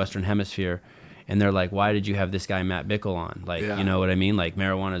the Western Hemisphere, and they're like, why did you have this guy Matt Bickel on? Like, you know what I mean? Like,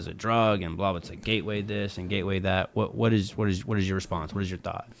 marijuana is a drug and blah, blah. It's a gateway this and gateway that. What is your response? What is your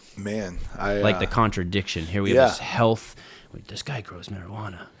thought? Man, like the contradiction. Here we have this health. This guy grows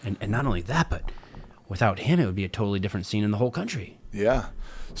marijuana, and not only that, but without him, it would be a totally different scene in the whole country. Yeah.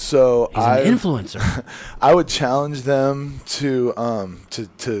 So he's an influencer. I would challenge them to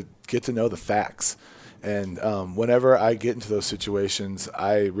get to know the facts. And whenever I get into those situations,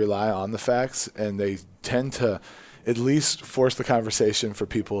 I rely on the facts, and they tend to at least force the conversation for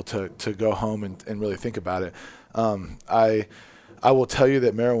people to go home and really think about it. I will tell you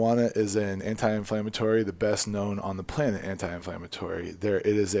that marijuana is an anti-inflammatory, the best known on the planet anti-inflammatory. It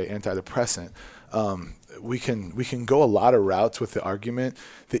is an antidepressant. We can go a lot of routes with the argument.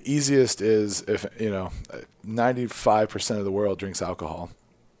 The easiest is if 95% of the world drinks alcohol,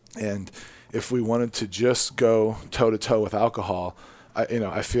 and if we wanted to just go toe-to-toe with alcohol,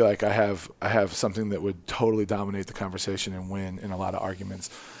 I feel like I have something that would totally dominate the conversation and win in a lot of arguments.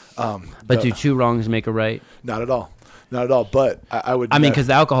 But do 2 wrongs make a right? Not at all. Not at all. But I would. I mean, because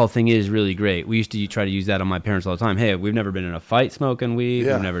the alcohol thing is really great. We used to try to use that on my parents all the time. Hey, we've never been in a fight smoking weed.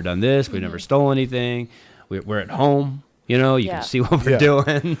 Yeah. We've never done this. We've never stolen anything. We're at home. You can see what we're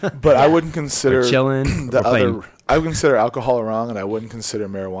doing. But I wouldn't consider we're chilling. I would consider alcohol a wrong, and I wouldn't consider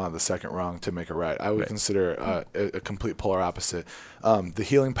marijuana the second wrong to make it right. I would consider a complete polar opposite. The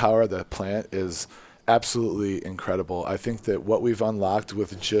healing power of the plant is absolutely incredible. I think that what we've unlocked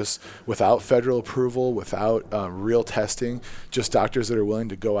without federal approval, without real testing, just doctors that are willing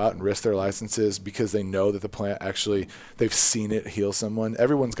to go out and risk their licenses because they know that the plant actually, they've seen it heal someone.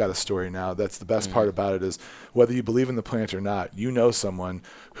 Everyone's got a story now. That's the best part about it, is whether you believe in the plant or not, you know someone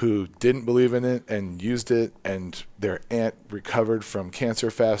who didn't believe in it and used it, and their aunt recovered from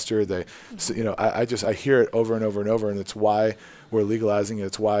cancer faster. I hear it over and over and over, and it's why we're legalizing it.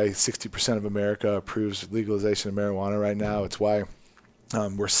 It's why 60% of America approves legalization of marijuana right now. It's why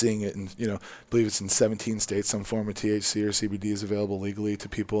We're seeing it in, I believe it's in 17 states. Some form of THC or CBD is available legally to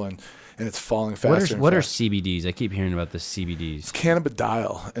people, and it's falling faster. What are CBDs? I keep hearing about the CBDs. It's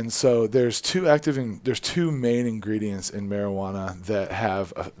cannabidiol, and so there's two main ingredients in marijuana that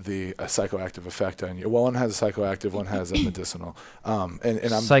have a psychoactive effect on you. Well, one has a psychoactive, one has a medicinal. And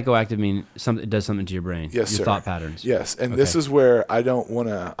I'm psychoactive mean it does something to your brain. Yes, your thought patterns. Yes, and this is where I don't want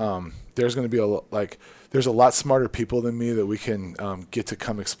to. There's going to be there's a lot smarter people than me that we can get to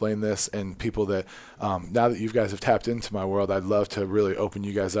come explain this, and people that now that you guys have tapped into my world, I'd love to really open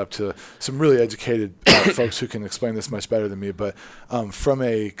you guys up to some really educated folks who can explain this much better than me. But from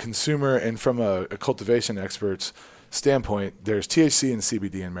a consumer and from a cultivation expert's standpoint, there's THC and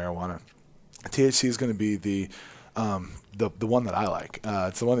CBD in marijuana. THC is going to be the one that I like.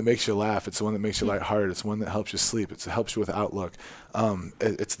 It's the one that makes you laugh. It's the one that makes you lighthearted. It's the one that helps you sleep. It helps you with outlook.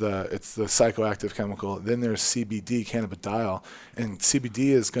 It's the psychoactive chemical. Then there's CBD, cannabidiol, and CBD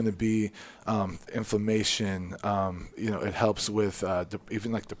is going to be inflammation. It helps with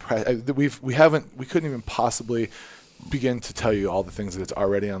even like depression. We couldn't even possibly begin to tell you all the things that it's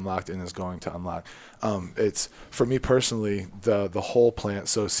already unlocked and is going to unlock. It's, for me personally, the whole plant,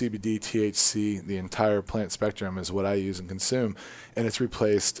 so CBD, THC, the entire plant spectrum is what I use and consume, and it's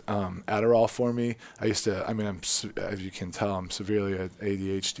replaced Adderall for me. As you can tell, I'm severely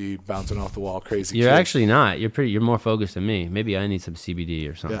ADHD, bouncing off the wall, crazy You're kid. actually not. You're more focused than me. Maybe I need some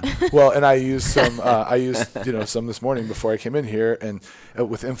CBD or something. Yeah. Well, and I used some. Some this morning before I came in here, and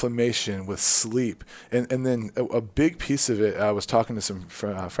with inflammation, with sleep, and then a big piece of it. I was talking to some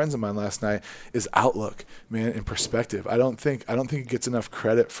friends of mine last night. Is outlook, man, and perspective. I don't think it gets enough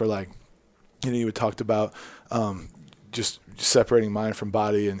credit for, like, you had talked about just separating mind from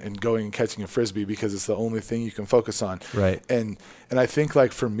body and going and catching a frisbee because it's the only thing you can focus on. Right. And I think,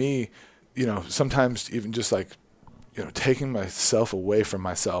 like, for me, sometimes even just like, taking myself away from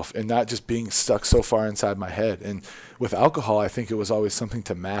myself and not just being stuck so far inside my head. And with alcohol, I think it was always something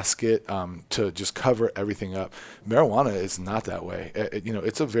to mask it, to just cover everything up. Marijuana is not that way.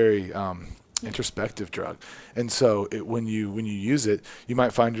 It's a very introspective drug, and so when you use it, you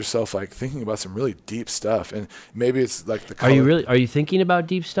might find yourself like thinking about some really deep stuff, and maybe it's like the color. Are you thinking about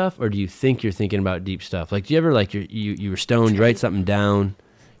deep stuff, or do you think you're thinking about deep stuff? Like, do you ever, like, you were stoned, you write something down,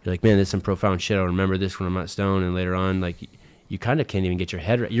 you're like, man, this is some profound shit, I'll remember this when I'm not stoned, and later on, like, you kind of can't even get your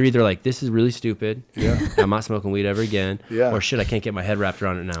head right. You're either like, this is really stupid, I'm not smoking weed ever again, or shit, I can't get my head wrapped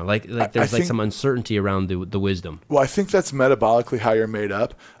around it now. Like there's some uncertainty around the wisdom. Well, I think that's metabolically how you're made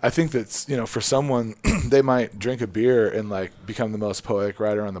up. I think that's, for someone, they might drink a beer and, like, become the most poetic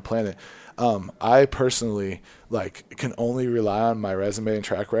writer on the planet. I personally, like, can only rely on my resume and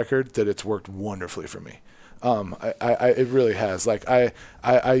track record that it's worked wonderfully for me. It really has. Like,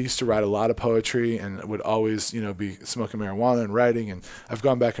 I used to write a lot of poetry and would always, be smoking marijuana and writing, and I've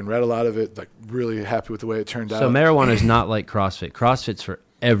gone back and read a lot of it, like, really happy with the way it turned out. So marijuana is not like CrossFit. CrossFit's for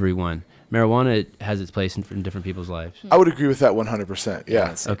everyone. Marijuana has its place in different people's lives. I would agree with that 100%.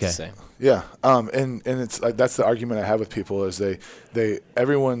 Yeah. Okay. Yeah. And it's like, that's the argument I have with people is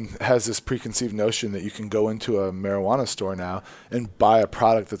everyone has this preconceived notion that you can go into a marijuana store now and buy a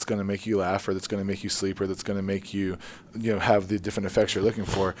product that's going to make you laugh, or that's going to make you sleep, or that's going to make you, have the different effects you're looking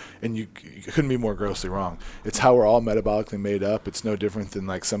for. And you couldn't be more grossly wrong. It's how we're all metabolically made up. It's no different than,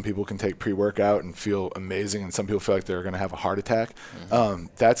 like, some people can take pre-workout and feel amazing, and some people feel like they're going to have a heart attack. Mm-hmm.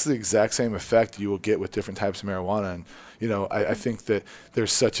 That's the exact same effect you will get with different types of marijuana. And, I think that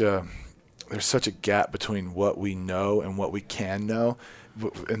there's such a gap between what we know and what we can know.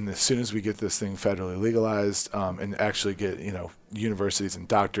 And as soon as we get this thing federally legalized, and actually get, universities and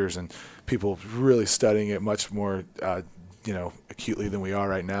doctors and people really studying it much more, acutely than we are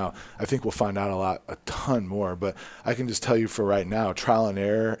right now, I think we'll find out a ton more. But I can just tell you for right now, trial and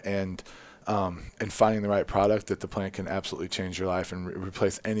error and finding the right product, that the plant can absolutely change your life and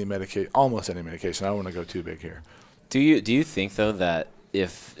replace almost any medication. I don't want to go too big here. Do you think, though, that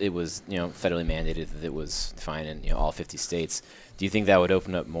if it was, federally mandated that it was fine in, all 50 states, do you think that would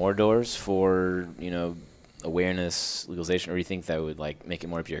open up more doors for, awareness, legalization, or do you think that would, like, make it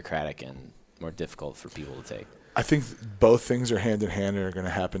more bureaucratic and more difficult for people to take? I think both things are hand in hand and are going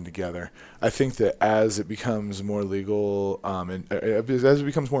to happen together. I think that as it becomes more legal, and as it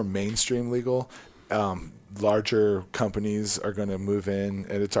becomes more mainstream legal, larger companies are going to move in,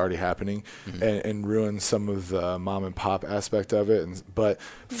 and it's already happening, and ruin some of the mom and pop aspect of it. But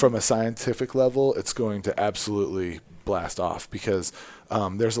from a scientific level, it's going to absolutely blast off, because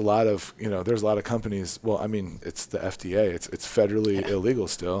there's a lot of companies. Well, I mean, it's the FDA. It's federally illegal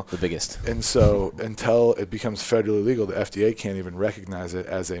still. The biggest. And so until it becomes federally legal, the FDA can't even recognize it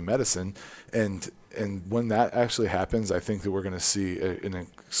as a medicine. And when that actually happens, I think that we're going to see an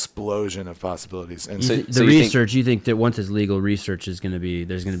explosion of possibilities. And you think that once it's legal, research is going to be,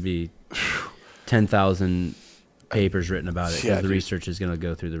 there's going to be 10,000 papers written about it, because the research is going to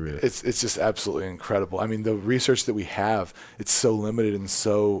go through the roof. It's just absolutely incredible. I mean, the research that we have, it's so limited and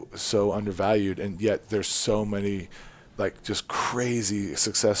so undervalued, and yet there's so many like just crazy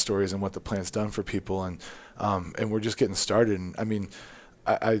success stories and what the plant's done for people, and we're just getting started. And I mean,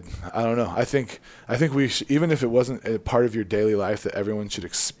 I don't know. I think we should, even if it wasn't a part of your daily life, that everyone should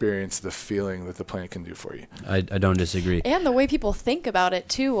experience the feeling that the plant can do for you. I don't disagree. And the way people think about it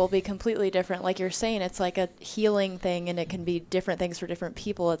too will be completely different. Like you're saying, it's like a healing thing, and it can be different things for different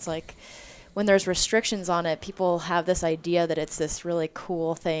people. It's like when there's restrictions on it, people have this idea that it's this really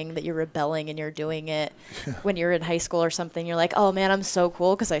cool thing that you're rebelling and you're doing it. When you're in high school or something, you're like, oh man, I'm so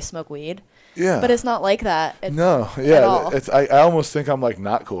cool because I smoke weed. Yeah. But it's not like that. At all. I almost think I'm like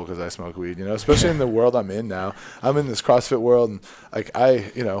not cool because I smoke weed, especially in the world I'm in now. I'm in this CrossFit world, and like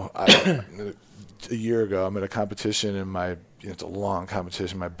a year ago, I'm at a competition, and it's a long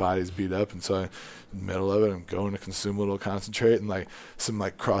competition. My body's beat up, and so in the middle of it, I'm going to consume a little concentrate, and like some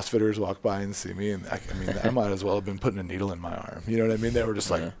like CrossFitters walk by and see me, and I might as well have been putting a needle in my arm. You know what I mean? They were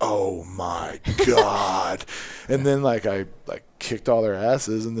just like, "Oh my god!" And then like I kicked all their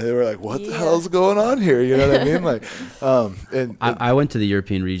asses, and they were like, "What the hell's going on here?" You know what I mean? Like, I went to the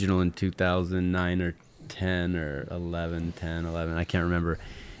European Regional in 2009 or 10 or 11. I can't remember.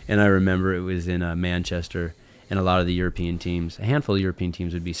 And I remember it was in Manchester, and a lot of the European teams, a handful of European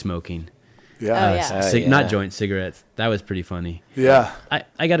teams, would be smoking. Yeah. Not joints, cigarettes. That was pretty funny. Yeah.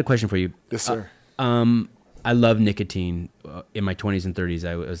 I got a question for you. Yes, sir. I love nicotine. In my 20s and 30s,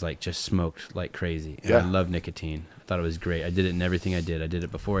 I was like just smoked like crazy. And I love nicotine. I thought it was great. I did it in everything I did. I did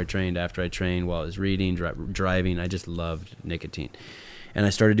it before I trained, after I trained, while I was reading, driving. I just loved nicotine. And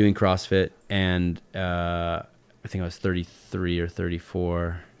I started doing CrossFit, and I think I was 33 or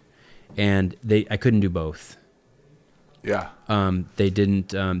 34, and I couldn't do both. Yeah. They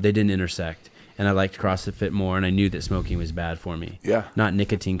didn't intersect. And I liked CrossFit more, and I knew that smoking was bad for me. Yeah. Not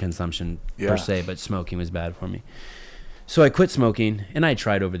nicotine consumption per se, but smoking was bad for me. So I quit smoking, and I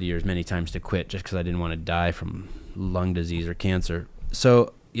tried over the years many times to quit just because I didn't want to die from lung disease or cancer.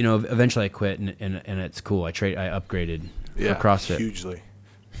 So, eventually I quit, and it's cool. I upgraded for CrossFit. Hugely.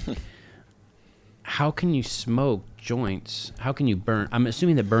 How can you smoke joints? How can you burn? I'm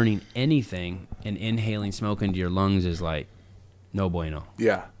assuming that burning anything and inhaling smoke into your lungs is like no bueno.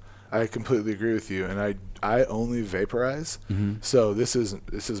 Yeah. I completely agree with you, and I only vaporize. Mm-hmm. So this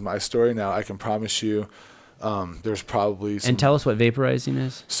is my story now. I can promise you, there's probably some. And tell us what vaporizing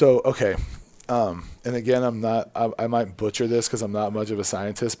is. So okay, and again, I might butcher this because I'm not much of a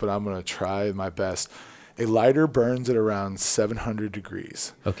scientist, but I'm gonna try my best. A lighter burns at around 700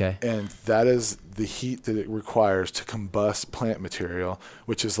 degrees. Okay. And that is the heat that it requires to combust plant material,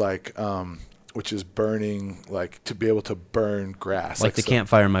 which is burning, like to be able to burn grass. Like the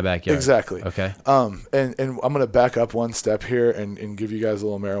campfire in my backyard. Exactly. Okay. And I'm going to back up one step here and give you guys a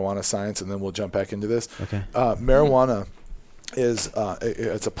little marijuana science, and then we'll jump back into this. Okay. Marijuana is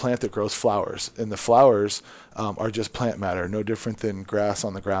it's a plant that grows flowers, and the flowers are just plant matter, no different than grass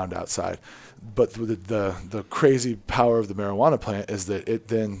on the ground outside. But the crazy power of the marijuana plant is that it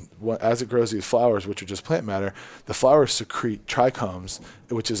then, as it grows these flowers, which are just plant matter, the flowers secrete trichomes,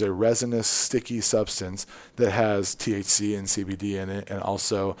 which is a resinous, sticky substance that has THC and CBD in it, and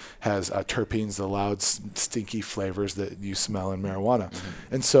also has terpenes, the loud, stinky flavors that you smell in marijuana.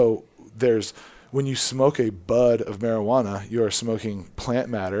 Mm-hmm. And so when you smoke a bud of marijuana, you are smoking plant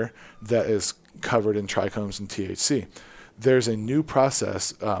matter that is covered in trichomes and THC. There's a new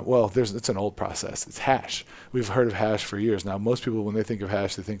process. It's an old process. It's hash. We've heard of hash for years. Now, most people, when they think of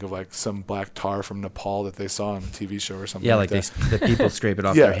hash, they think of like some black tar from Nepal that they saw on a TV show or something. Yeah, like that. The people scrape it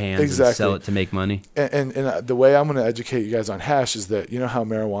off Yeah, their hands exactly. and sell it to make money. And the way I'm going to educate you guys on hash is that, you know how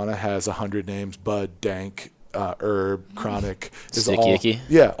marijuana has 100 names: bud, dank, herb, chronic, is all icky.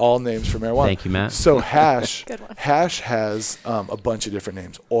 Yeah, all names for marijuana. Thank you, Matt. So hash Good one. hash has a bunch of different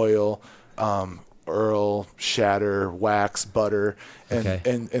names: oil, Earl, shatter, wax, butter, and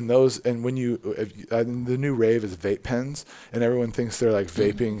when the new rave is vape pens, and everyone thinks they're like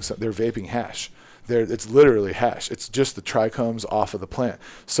vaping. So they're vaping hash. It's literally hash. It's just the trichomes off of the plant.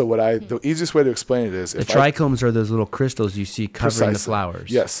 So the easiest way to explain it is, the trichomes are those little crystals you see covering the flowers.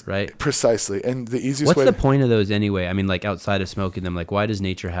 Yes, right. Precisely. And the easiest What's way. the point of those anyway? I mean, like outside of smoking them, like why does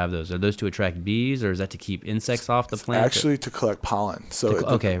nature have those? Are those to attract bees, or is that to keep insects off the plant? Actually, to collect pollen. So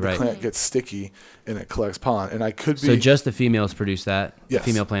the plant gets sticky and it collects pollen. And I could be. So just the females produce that. Yes.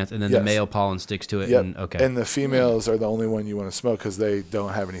 The female plants, and then the male pollen sticks to it. Yep. And the females are the only one you want to smoke because they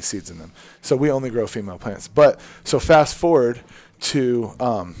don't have any seeds in them. So we only grow female plants. But so fast forward to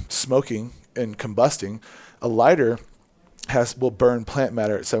smoking and combusting, a lighter will burn plant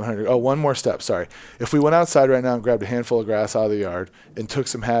matter at 700. Oh, one more step. Sorry. If we went outside right now and grabbed a handful of grass out of the yard and took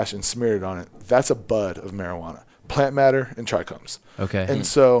some hash and smeared it on it, that's a bud of marijuana, plant matter and trichomes. Okay. And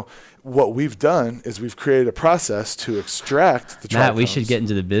so what we've done is we've created a process to extract the trichomes. Matt, we should get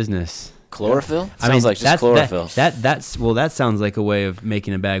into the business. Chlorophyll? Sounds like just chlorophyll. That sounds like a way of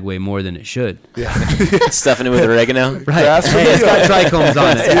making a bag weigh more than it should. Yeah. Stuffing it with oregano? Right. Hey, it's got trichomes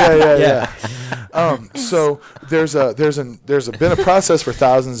on it. Yeah. So there's been a process for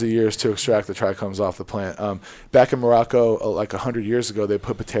thousands of years to extract the trichomes off the plant. Back in Morocco, like 100 years ago, they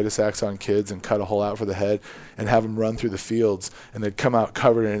put potato sacks on kids and cut a hole out for the head and have them run through the fields, and they'd come out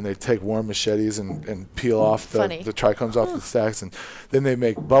covered in it, and they'd take warm machetes and peel off the trichomes off the sacks, and then they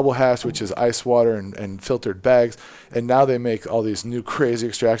make bubble hash, which is ice water and filtered bags, and now they make all these new crazy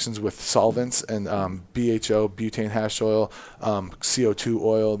extractions with solvents and BHO, butane hash oil, CO2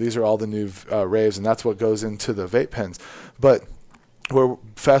 oil. These are all the new raves, and that's what goes into the vape pens. But we're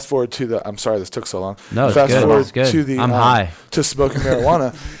fast forward to the. I'm sorry this took so long. No, it's fast good. forward It's good. to the. I'm high. To smoking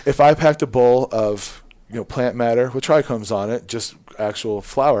marijuana. If I packed a bowl of plant matter with trichomes on it, just actual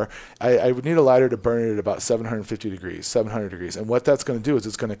flower, I would need a lighter to burn it at about 750 degrees, 700 degrees. And what that's going to do is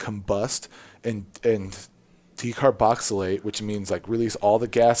it's going to combust and decarboxylate, which means like release all the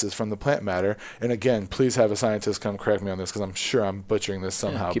gases from the plant matter. And again, please have a scientist come correct me on this because I'm sure I'm butchering this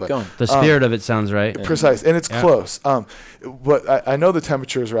somehow. Keep going. The spirit of it sounds right. Precise, and it's close. But I know the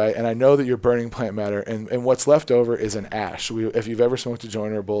temperature is right, and I know that you're burning plant matter, and what's left over is an ash. If you've ever smoked a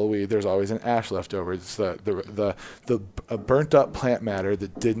joint or a bowl of weed, there's always an ash left over. It's the burnt up plant matter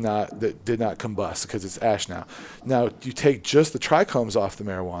that did not combust because it's ash now. Now you take just the trichomes off the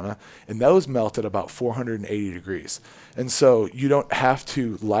marijuana, and those melt at about 480 degrees. And so you don't have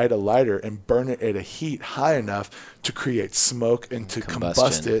to light a lighter and burn it at a heat high enough to create smoke and to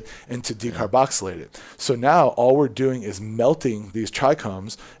combust it and to decarboxylate it. So now all we're doing is melting these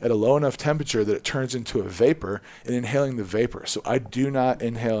trichomes at a low enough temperature that it turns into a vapor and inhaling the vapor. So I do not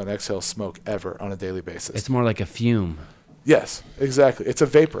inhale and exhale smoke ever on a daily basis. It's more like a fume. Yes, exactly. It's a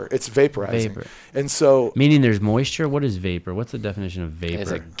vapor. It's vaporizing. Vapor. And so... Meaning there's moisture? What is vapor? What's the definition of vapor?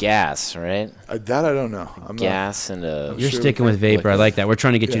 It's a gas, right? That I don't know. Gas and a... You're sticking with vapor. I like that. We're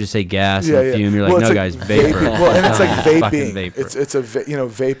trying to get you to say gas and fume. You're like, no, guys, vapor. Well, and it's like vaping. Vapor. It's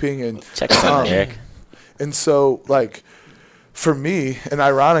vaping and... Check it out, Eric. And so, like, for me, and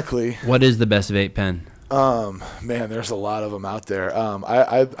ironically... What is the best vape pen? Man, there's a lot of them out there.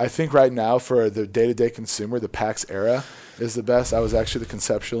 I think right now for the day-to-day consumer, the PAX Era is the best. I was actually the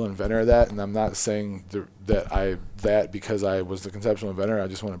conceptual inventor of that, and I'm not saying that because I was the conceptual inventor. I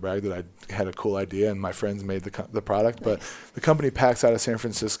just want to brag that I had a cool idea and my friends made the product. But the company PAX out of San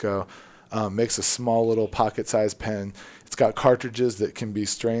Francisco makes a small little pocket-sized pen. It's got cartridges that can be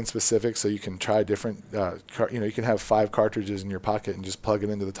strain-specific, so you can try different. You can have 5 cartridges in your pocket and just plug it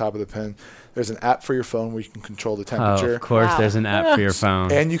into the top of the pen. There's an app for your phone where you can control the temperature. Oh, of course, there's an app for your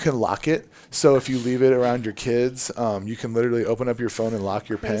phone. And you can lock it. So if you leave it around your kids, you can literally open up your phone and lock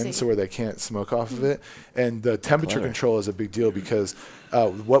your pen so where they can't smoke off of it. And the temperature control is a big deal because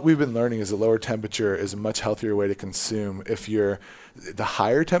what we've been learning is the lower temperature is a much healthier way to consume. The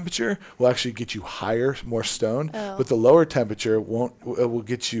higher temperature will actually get you higher, more stoned, but the lower temperature will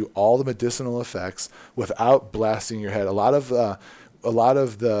get you all the medicinal effects without blasting your head. A lot of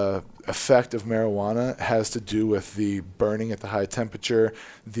the effect of marijuana has to do with the burning at the high temperature,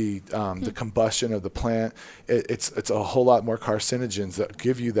 the combustion of the plant. It's a whole lot more carcinogens that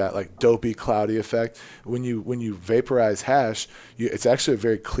give you that like dopey, cloudy effect. When you vaporize hash, it's actually a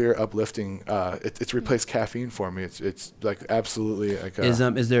very clear, uplifting. It's replaced caffeine for me. It's like absolutely like. Is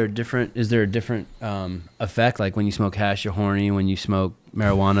there a different effect? Like when you smoke hash, you're horny. When you smoke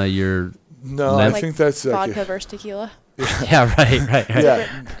marijuana, you're I think that's vodka versus tequila. Yeah, right.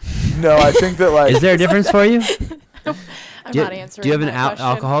 Yeah. No, I think that like... Is there a difference for you? I'm not answering. Do you have an You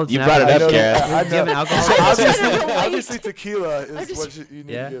alcohol? brought it up, Cara. Do you have an alcohol? Obviously, tequila is what you need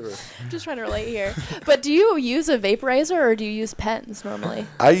to give her. I'm just trying to relate here. But do you use a vaporizer or do you use pens normally?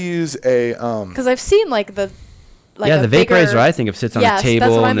 I use a... Because I've seen like yeah, the vaporizer I think of sits on a Yes, that's table.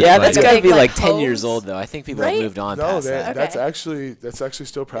 what And I'm it's Yeah, like, that's got to big, be like, like 10 hose. years old, though. I think people Right? have moved on No, past that. that's Okay. actually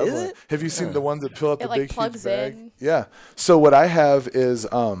still prevalent. Have you seen the ones that fill up It, the like, big huge plugs bag? in. Yeah. So what I have is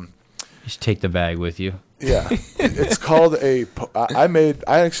just take the bag with you. yeah, it's called I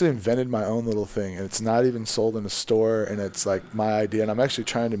actually invented my own little thing, and it's not even sold in a store, and it's like my idea, and I'm actually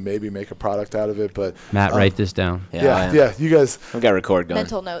trying to maybe make a product out of it, but Matt, write this down. yeah, you guys, I've got record going.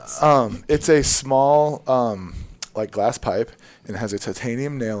 Mental notes. it's a small like glass pipe, and it has a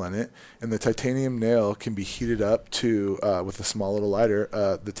titanium nail in it, and the titanium nail can be heated up to with a small little lighter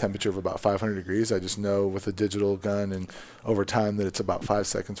the temperature of about 500 degrees. I just know with a digital gun and over time that it's about 5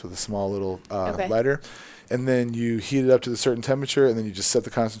 seconds with a small little lighter. And then you heat it up to a certain temperature, and then you just set the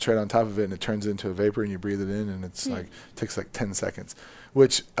concentrate on top of it, and it turns into a vapor, and you breathe it in, and it's takes like 10 seconds.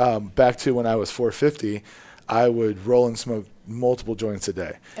 Which back to when I was 450, I would roll and smoke multiple joints a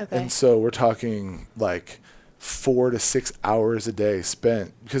day. Okay. And so we're talking like 4 to 6 hours a day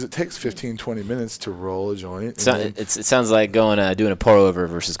spent, because it takes 15, 20 minutes to roll a joint. It sounds like doing a pour over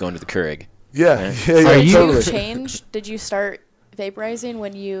versus going to the Keurig. Yeah, Did you totally. change? Did you start vaporizing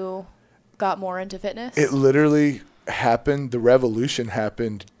when you got more into fitness? It literally happened. The revolution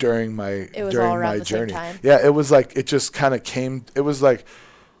happened during my It was all around my the same journey. time. Yeah, it was like it just kind of came. It was like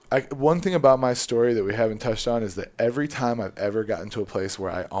one thing about my story that we haven't touched on is that every time I've ever gotten to a place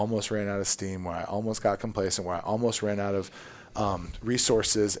where I almost ran out of steam, where I almost got complacent, where I almost ran out of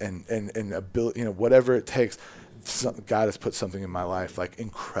resources and ability, whatever it takes. God has put something in my life like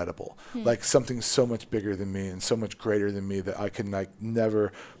incredible, like something so much bigger than me and so much greater than me that I can like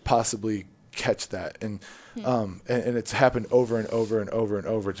never possibly catch that. And it's happened over and over and over and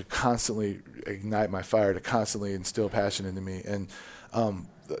over to constantly ignite my fire, to constantly instill passion into me. And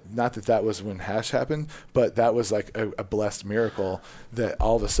not that was when Hash happened, but that was like a blessed miracle that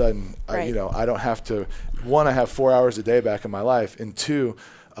all of a sudden, Right. I don't have to, one, I have 4 hours a day back in my life, and two,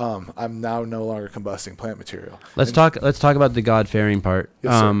 I'm now no longer combusting plant material. Let's talk about the God-fearing part.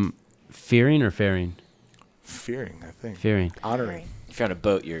 Yes, sir. Fearing or faring? Fearing, I think. Fearing. Honoring. If you're on a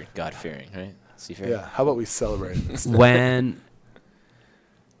boat, you're God-fearing, right? Seafaring? Yeah. How about we celebrate it?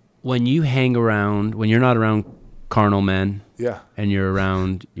 When you hang around, when you're not around carnal men, Yeah. and you're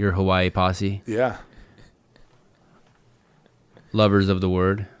around your Hawaii posse, Yeah. lovers of the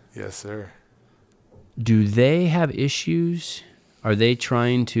word, Yes, sir. do they have issues? Are they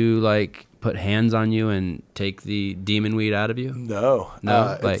trying to like put hands on you and take the demon weed out of you? No.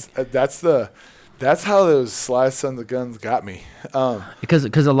 No? That's how those Sly Sons of Guns got me. Because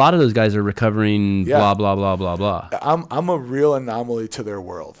a lot of those guys are recovering, Yeah. blah blah blah blah blah. I'm a real anomaly to their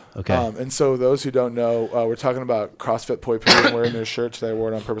world. Okay. And so those who don't know, we're talking about CrossFit Poipu. I'm wearing their shirt today. I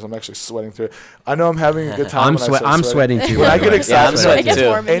wore it on purpose. I'm actually sweating through it. I know I'm having a good time. I'm sweating too. When by I the get way. excited, I'm sweating It gets too.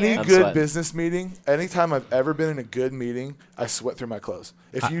 warm in any here. I'm good sweating. business meeting, anytime I've ever been in a good meeting, I sweat through my clothes.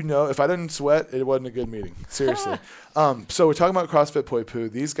 If I didn't sweat, it wasn't a good meeting. Seriously. So we're talking about CrossFit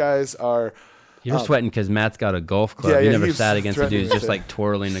Poipu. These guys are. You're sweating because Matt's got a golf club. Yeah, you yeah, never he was sat against a dude threatening just to- like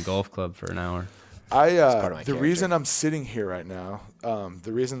twirling a golf club for an hour. part of my The character. reason I'm sitting here right now,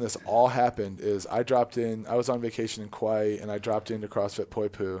 the reason this all happened is I was on vacation in Kauai, and I dropped into CrossFit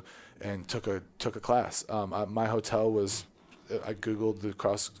Poipu and took a class. My hotel was, I Googled the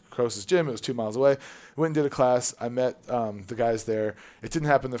closest gym. It was 2 miles away. Went and did a class. I met the guys there. It didn't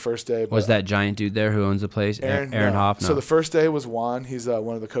happen the first day. But Was that giant dude there who owns the place? Aaron no. Hoff? No. So the first day was Juan. He's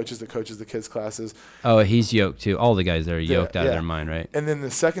one of the coaches that coaches the kids' classes. Oh, he's yoked too. All the guys there are yoked out of Yeah. their mind, right? And then the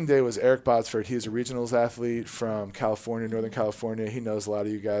second day was Eric Botsford. He's a regionals athlete from California, Northern California. He knows a lot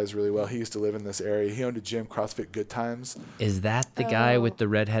of you guys really well. He used to live in this area. He owned a gym, CrossFit Good Times. Is that the guy with the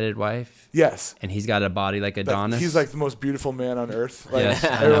redheaded wife? Yes. And he's got a body like Adonis? He's like the most beautiful man on earth. Like Yes, I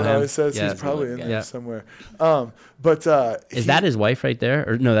know everyone him. always says. Yeah. He's probably in there Yeah. somewhere. Is that his wife right there?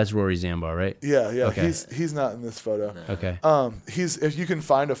 Or no, that's Rory Zambard, right? Yeah, yeah. Okay. He's not in this photo. Okay. If you can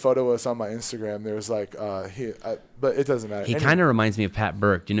find a photo of us on my Instagram, there's like but it doesn't matter. He Anyway. kind of reminds me of Pat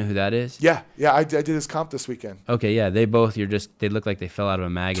Burke. Do you know who that is? Yeah. I did his comp this weekend. Okay, yeah. They look like they fell out of a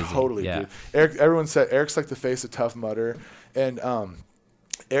magazine. Totally, yeah. dude. Eric. Everyone said Eric's like the face of Tough Mudder, and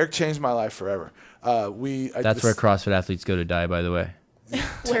Eric changed my life forever. That's where CrossFit athletes go to die, by the way.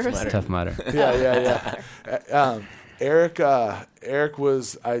 Where was it? Tough Mudder. Yeah. Eric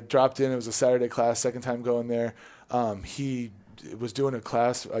was. I dropped in. It was a Saturday class. Second time going there. He was doing a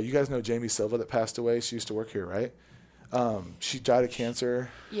class. You guys know Jaime Silva that passed away. She used to work here, right? She died of cancer.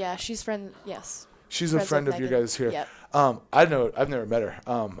 Yeah, she's friend. Yes. She's a Friends friend with of your Megan. guys here. Yep. I know. I've never met her.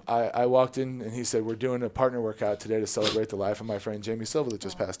 I walked in and he said, "We're doing a partner workout today to celebrate the life of my friend Jaime Silva that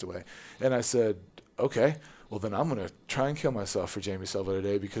just passed away." And I said, "Okay, well, then I'm going to try and kill myself for Jaime Silva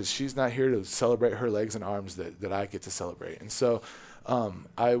today because she's not here to celebrate her legs and arms that I get to celebrate. And so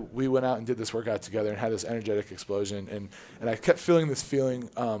we went out and did this workout together and had this energetic explosion. And I kept feeling this feeling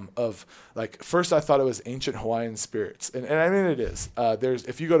of, like, first I thought it was ancient Hawaiian spirits. And I mean, it is.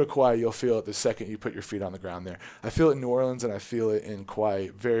 If you go to Kauai, you'll feel it the second you put your feet on the ground there. I feel it in New Orleans and I feel it in Kauai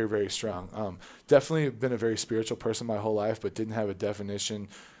very, very strong. Definitely been a very spiritual person my whole life, but didn't have a definition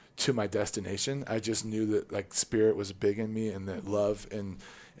to my destination. I just knew that, like, spirit was big in me, and that love and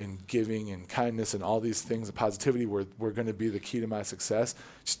giving and kindness and all these things of positivity were going to be the key to my success.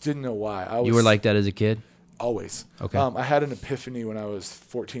 Just didn't know why. You were like that as a kid? Always. Okay. I had an epiphany when I was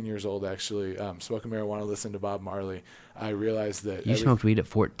 14 years old, actually, smoking marijuana, listening to Bob Marley. I realized that... You smoked weed at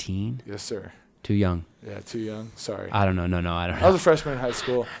 14? Yes, sir. Too young. Yeah, too young. Sorry. I don't know. No, I don't know. I was a freshman in high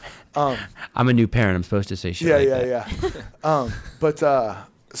school. I'm a new parent. I'm supposed to say shit like that.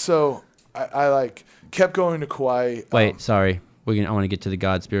 So I like kept going to Kauai. Wait, sorry. I want to get to the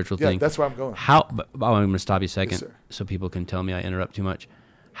God spiritual thing. Yeah, that's where I'm going. I'm going to stop you a second, Yes, so people can tell me I interrupt too much.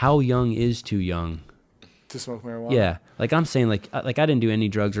 How young is too young? To smoke marijuana? Yeah. Like, I'm saying, like I didn't do any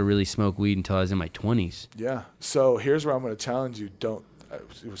drugs or really smoke weed until I was in my 20s. Yeah. So here's where I'm going to challenge you. Don't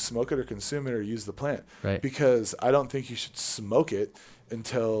smoke it or consume it or use the plant. Right. Because I don't think you should smoke it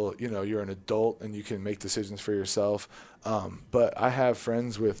until, you're an adult and you can make decisions for yourself. But I have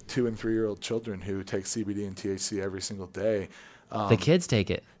friends with 2 and 3-year-old children who take CBD and THC every single day. The kids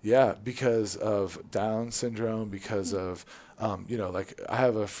take it. Yeah, because of Down syndrome, because of, like, I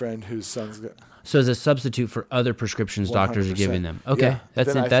have a friend whose son's... So as a substitute for other prescriptions 100%. doctors are giving them. Okay, Yeah.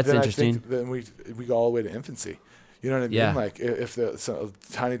 that's interesting. I think then we go all the way to infancy. You know what I mean? Yeah. Like, if a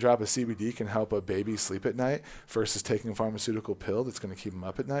tiny drop of CBD can help a baby sleep at night versus taking a pharmaceutical pill that's going to keep them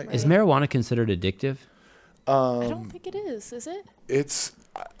up at night. Is marijuana considered addictive? I don't think it is it? It's...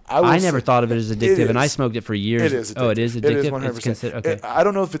 I never thought of it as addictive, and I smoked it for years. It is addictive. Oh, it is addictive? It is 100%. Okay. I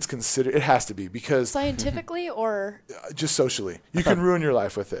don't know if it's considered... It has to be, because... Scientifically or... Just socially. You can ruin your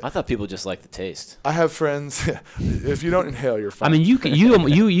life with it. I thought people just like the taste. I have friends... If you don't inhale, you're fine. I mean,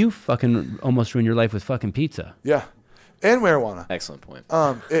 you fucking almost ruined your life with fucking pizza. Yeah. And marijuana. Excellent point.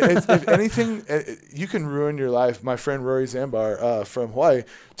 If anything, you can ruin your life. My friend Rory Zambard from Hawaii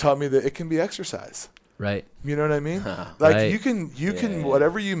taught me that it can be exercise. Right. You know what I mean? Like, Right. you can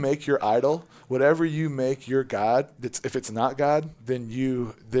whatever you make your idol, whatever you make your God, if it's not God, then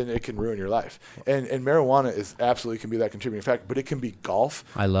it can ruin your life. And marijuana is absolutely can be that contributing factor, but it can be golf.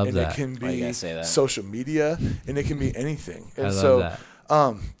 I love and that. It can Why you be gotta say that? social media, and it can be anything. And I love so that.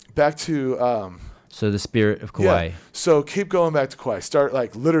 Back to So the spirit of Kauai. yeah. So keep going back to Kauai. Start,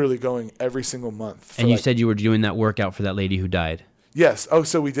 like, literally going every single month. And you said you were doing that workout for that lady who died. Yes. Oh,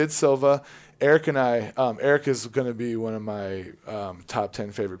 so we did Silva. Eric and I, Eric is going to be one of my top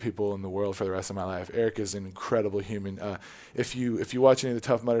 10 favorite people in the world for the rest of my life. Eric is an incredible human. If you watch any of the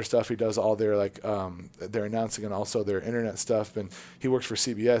Tough Mudder stuff, he does all their, like, their announcing and also their internet stuff. And he works for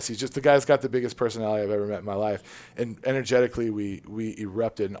CBS. He's just, the guy's got the biggest personality I've ever met in my life. And energetically, we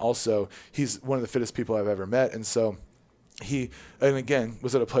erupted. And also, he's one of the fittest people I've ever met. And so... and again,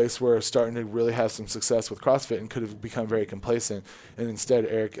 was at a place where starting to really have some success with CrossFit and could have become very complacent. And instead,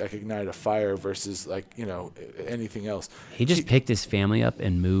 Eric, like, ignited a fire versus, like, anything else. He just picked his family up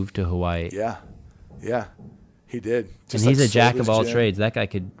and moved to Hawaii. Yeah. He did. And he's a jack of all trades. That guy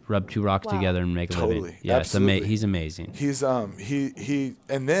could rub 2 rocks Wow. together and make a Totally. living. Yeah, Absolutely. he's amazing. He's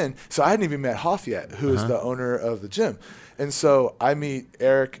and then so I hadn't even met Hoff yet, who is the owner of the gym. And so I meet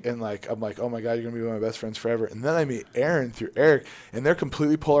Eric, and, like, I'm like, oh my God, you're gonna be one of my best friends forever. And then I meet Aaron through Eric, and they're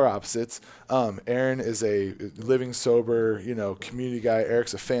completely polar opposites. Aaron is a living sober, community guy.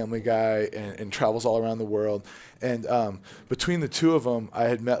 Eric's a family guy and travels all around the world. And between the two of them, I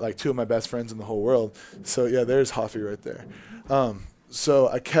had met, like, 2 of my best friends in the whole world. So yeah, there's Hoffy right there. So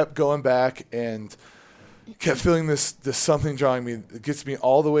I kept going back and kept feeling this something drawing me. It gets me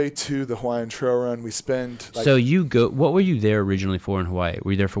all the way to the Hawaiian Trail Run. We spend, like, So what were you there originally for in Hawaii?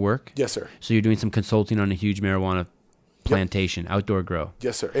 Were you there for work? Yes, sir. So you're doing some consulting on a huge marijuana plantation, outdoor grow.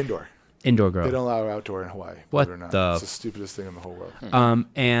 Yes, sir. Indoor grow. They don't allow outdoor in Hawaii. What believe it or not. the It's the stupidest thing in the whole world.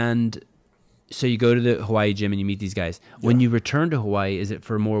 And so you go to the Hawaii gym and you meet these guys. When you return to Hawaii, is it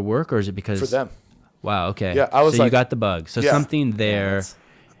for more work or is it because... For them. Wow, okay. Yeah, I was so you like- got the bug. So Yeah. something there...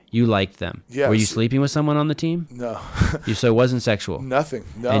 You liked them. Yes. Were you sleeping with someone on the team? No. So it wasn't sexual? Nothing.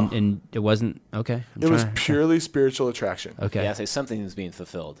 No. And it wasn't, okay. It was purely spiritual attraction. Okay. Yeah, say something was being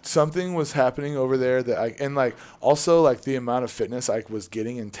fulfilled. Something was happening over there that also like the amount of fitness I was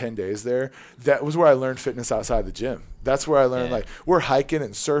getting in 10 days there, that was where I learned fitness outside the gym. That's where I learned, like, we're hiking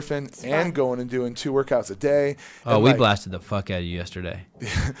and surfing and going and doing 2 workouts a day. Oh, we blasted the fuck out of you yesterday.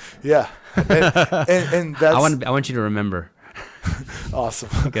 Yeah. And that's... I want you to remember.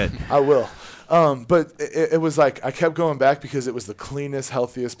 Awesome. Good. I will. But it was like I kept going back because it was the cleanest,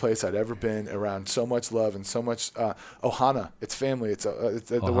 healthiest place I'd ever been, around so much love and so much ohana. It's family. It's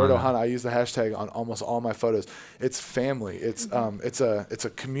the word ohana. I use the hashtag on almost all my photos. It's family. It's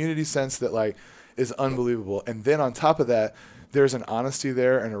a community sense that like is unbelievable. And then on top of that, there's an honesty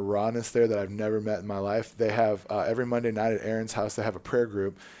there and a rawness there that I've never met in my life. They have every Monday night at Aaron's house, they have a prayer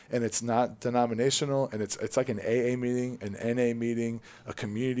group, and it's not denominational, and it's like an AA meeting, an NA meeting, a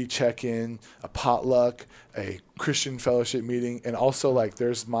community check-in, a potluck, a Christian fellowship meeting, and also like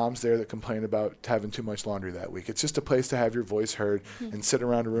there's moms there that complain about having too much laundry that week. It's just a place to have your voice heard and sit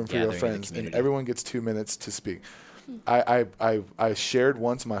around a room for your friends, and everyone gets 2 minutes to speak. I shared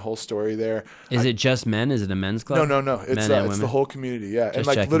once my whole story there. Is it just men? Is it a men's club? No. It's the whole community. Yeah. Just and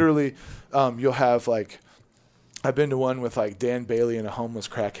like checking. literally, you'll have like, I've been to one with like Dan Bailey and a homeless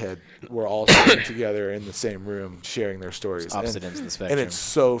crackhead. We're all sitting together in the same room sharing their stories. Opposite ends of the spectrum. And it's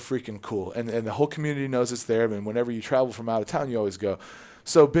so freaking cool. And the whole community knows it's there. And whenever you travel from out of town, you always go.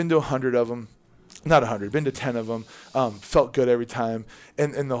 So been to 100 of them. Not 100, been to 10 of them. Felt good every time.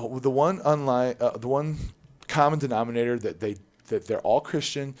 And the one common denominator that they're all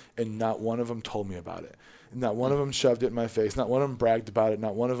Christian, and not one of them told me about it. Not one of them shoved it in my face. Not one of them bragged about it.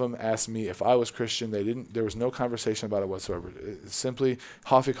 Not one of them asked me if I was Christian. There was no conversation about it whatsoever. Simply,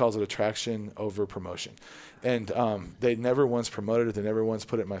 Hoff calls it attraction over promotion. And they never once promoted it. They never once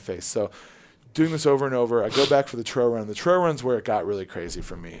put it in my face. So doing this over and over, I go back for the trail run. The trail run's where it got really crazy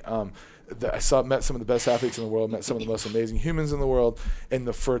for me. Met some of the best athletes in the world, met some of the most amazing humans in the world,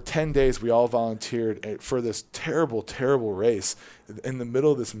 and for 10 days we all volunteered for this terrible, terrible race in the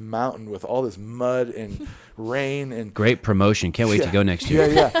middle of this mountain with all this mud and rain and great promotion. Can't wait to go next year.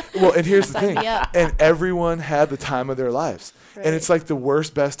 Yeah. Well, and here's the thing, and everyone had the time of their lives. Right. And it's like the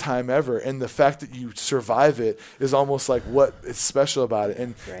worst, best time ever. And the fact that you survive it is almost like what is special about it.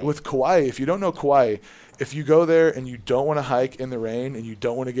 And with Kauai, if you don't know Kauai, if you go there and you don't want to hike in the rain and you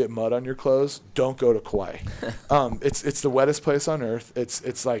don't want to get mud on your clothes, don't go to Kauai. It's the wettest place on earth. It's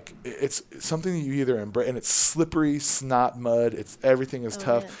something that you either embrace, and it's slippery snot mud. Everything is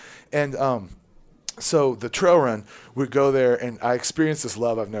tough. Yeah. And so the trail run, we go there, and I experienced this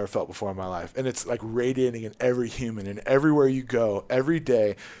love I've never felt before in my life. And it's like radiating in every human, and everywhere you go, every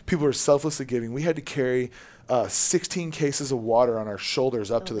day, people are selflessly giving. We had to carry 16 cases of water on our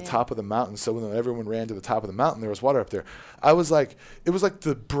shoulders up to the top of the mountain. So when everyone ran to the top of the mountain, there was water up there. It was like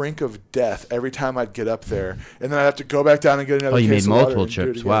the brink of death every time I'd get up there. And then I'd have to go back down and get another case of water. Oh, you made multiple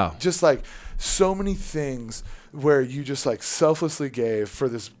trips. Wow. Just like so many things where you just like selflessly gave for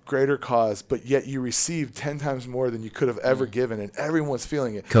this greater cause, but yet you received 10 times more than you could have ever given, and everyone was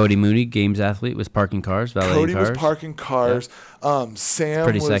feeling it. Cody Mooney, games athlete, was parking cars, valeting Cody cars. was parking cars. Yeah. Sam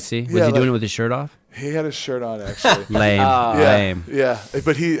pretty sexy. Was he doing it with his shirt off? He had his shirt on, actually. Lame. Yeah.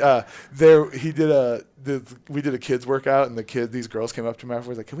 But we did a kids workout, and these girls came up to him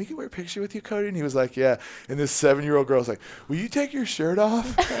afterwards like, "Can we get a picture with you, Cody?" And he was like, "Yeah." And this 7-year-old girl was like, "Will you take your shirt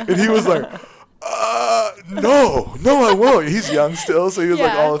off?" And he was like, no, I won't. He's young still, so he was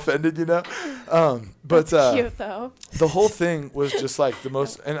like all offended, you know. But that's cute though. The whole thing was just like the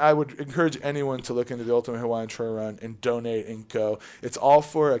most, and I would encourage anyone to look into the Ultimate Hawaiian Trail Run and donate and go. It's all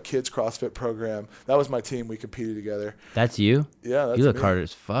for a kids CrossFit program. That was my team. We competed together. That's you? Yeah, that's you look me. hard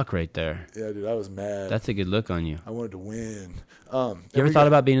as fuck right there. Yeah, dude, I was mad. That's a good look on you. I wanted to win. You ever thought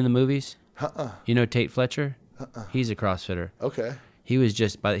about being in the movies? Uh-uh. You know Tate Fletcher? He's a CrossFitter. Okay. He was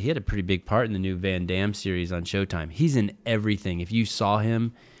he had a pretty big part in the new Van Damme series on Showtime. He's in everything. If you saw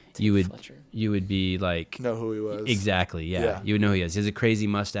him, you would be like, know who he was. Exactly, yeah. You would know who he is. He has a crazy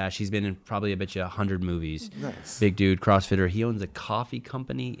mustache. He's been in probably, I bet you, 100 movies. Nice. Big dude, CrossFitter. He owns a coffee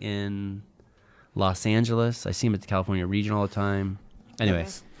company in Los Angeles. I see him at the California region all the time. Anyway.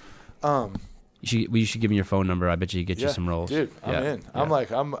 Nice. You should give me your phone number. I bet you get you some rolls. Dude, I'm in.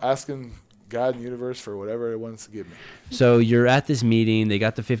 I'm asking God and universe for whatever it wants to give me. So you're at this meeting. They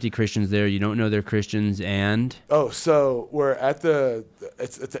got the 50 Christians there. You don't know they're Christians, and so we're at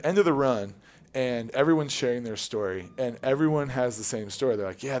it's at the end of the run, and everyone's sharing their story, and everyone has the same story. They're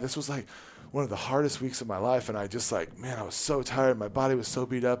like, "Yeah, this was like one of the hardest weeks of my life, and I just like, man, I was so tired. My body was so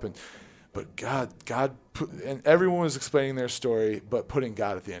beat up, but God and everyone was explaining their story, but putting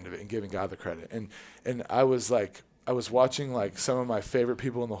God at the end of it and giving God the credit. And I was watching like some of my favorite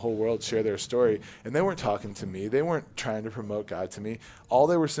people in the whole world share their story, and they weren't talking to me. They weren't trying to promote God to me. All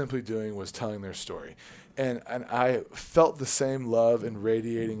they were simply doing was telling their story. And I felt the same love and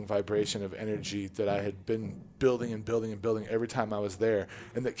radiating vibration of energy that I had been building and building and building every time I was there,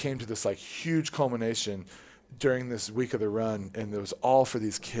 and that came to this like huge culmination during this week of the run. And it was all for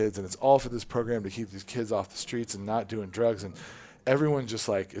these kids, and it's all for this program to keep these kids off the streets and not doing drugs. And everyone just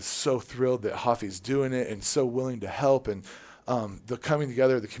like is so thrilled that Hoffy's doing it and so willing to help. And the coming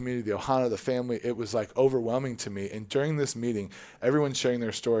together of the community, the Ohana, the family, it was like overwhelming to me. And during this meeting, everyone's sharing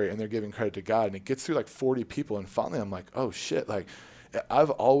their story and they're giving credit to God, and it gets through like 40 people. And finally I'm like, oh shit, like I've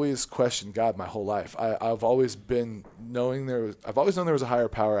always questioned God my whole life. I've always known there was a higher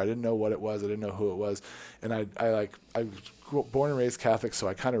power. I didn't know what it was. I didn't know who it was. And I was born and raised Catholic, so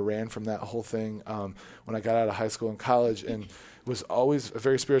I kind of ran from that whole thing when I got out of high school and college, and was always a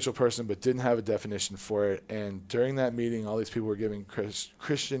very spiritual person, but didn't have a definition for it. And during that meeting, all these people were giving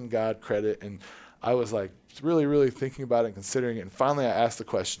Christian God credit, and I was like really, really thinking about it and considering it. And finally, I asked the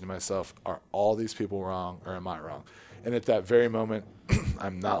question to myself: are all these people wrong, or am I wrong? And at that very moment,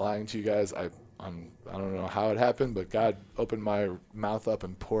 I'm not lying to you guys. I don't know how it happened, but God opened my mouth up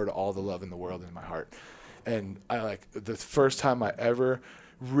and poured all the love in the world in my heart. And the first time I ever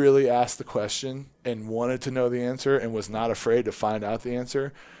really asked the question and wanted to know the answer and was not afraid to find out the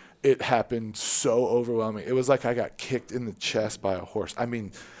answer, it happened so overwhelming. It was like I got kicked in the chest by a horse. I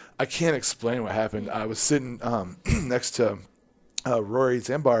mean, I can't explain what happened. I was sitting next to Rory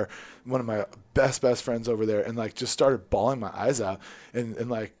Zambard, one of my best friends over there, and like just started bawling my eyes out, and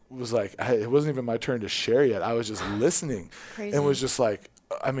like was like, it wasn't even my turn to share yet. I was just listening. Crazy. And was just like,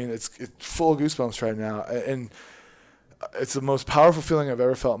 I mean, it's full of goosebumps right now, and it's the most powerful feeling I've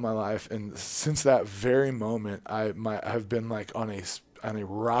ever felt in my life. And since that very moment, I've been like on a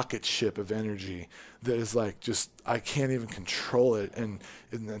rocket ship of energy that is like just, I can't even control it. And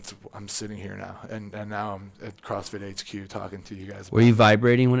I'm sitting here now, and now I'm at CrossFit HQ talking to you guys. Were you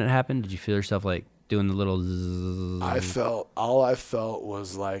vibrating when it happened? Did you feel yourself like doing the little zzz? All I felt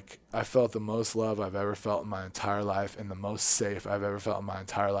was like, I felt the most love I've ever felt in my entire life, and the most safe I've ever felt in my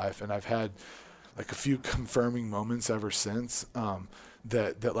entire life. And I've had like a few confirming moments ever since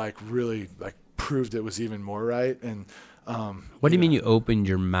that like really like proved it was even more right. And what do you mean you opened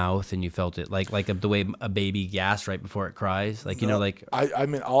your mouth and you felt it like the way a baby gasps right before it cries? Like, you know, like I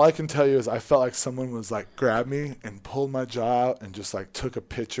mean, all I can tell you is I felt like someone was like grabbed me and pulled my jaw out and just like took a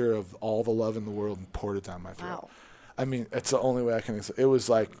picture of all the love in the world and poured it down my throat. Wow. I mean, it's the only way I can. It was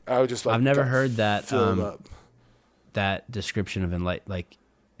like I was just like, I've never heard that that description of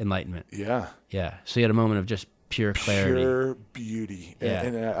enlightenment. Yeah. So you had a moment of just pure clarity, pure beauty. Yeah.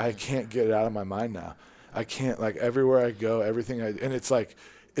 And I can't get it out of my mind now. I can't, like, everywhere I go, everything and it's like,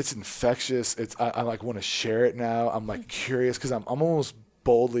 it's infectious. I like want to share it now. I'm like curious because I'm almost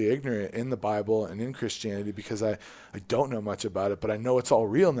boldly ignorant in the Bible and in Christianity because I don't know much about it, but I know it's all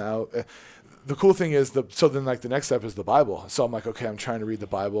real now. The cool thing is so then like the next step is the Bible. So I'm like, okay, I'm trying to read the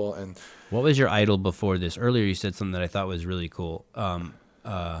Bible. And what was your idol before this? Earlier you said something that I thought was really cool.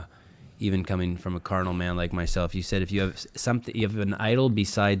 Even coming from a carnal man like myself, you said if you have an idol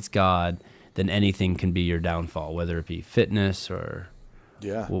besides God, then anything can be your downfall, whether it be fitness or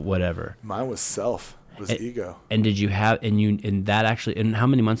whatever. Mine was self, ego. And did you have and how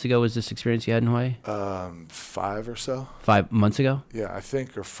many months ago was this experience you had in Hawaii? 5 or so. 5 months ago? Yeah, I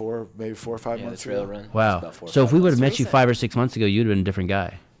think, or 4, maybe 4 or 5 months the trail ago. Run. Wow. So if we would have met you 5 or 6 months ago, you'd have been a different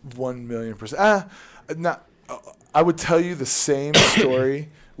guy. 1,000,000%. I would tell you the same story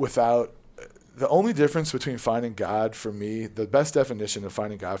without. The only difference between finding God for me, the best definition of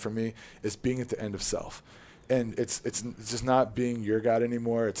finding God for me, is being at the end of self. And it's just not being your God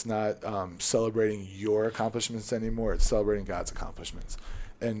anymore. It's not celebrating your accomplishments anymore. It's celebrating God's accomplishments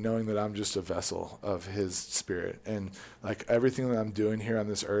and knowing that I'm just a vessel of his spirit. And like everything that I'm doing here on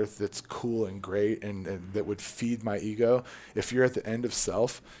this earth that's cool and great and that would feed my ego, if you're at the end of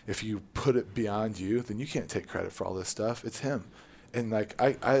self, if you put it beyond you, then you can't take credit for all this stuff. It's him. And like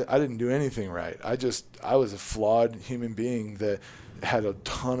I didn't do anything right. I was a flawed human being that had a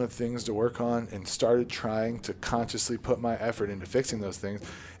ton of things to work on and started trying to consciously put my effort into fixing those things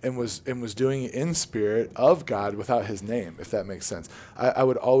and was doing it in spirit of God without his name, if that makes sense. I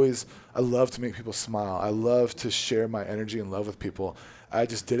love to make people smile. I love to share my energy and love with people. I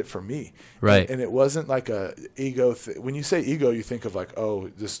just did it for me. Right. And it wasn't like a ego when you say ego, you think of like, oh,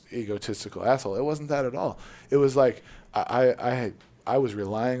 this egotistical asshole. It wasn't that at all. It was like I I was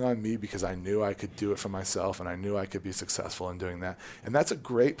relying on me because I knew I could do it for myself, and I knew I could be successful in doing that. And that's a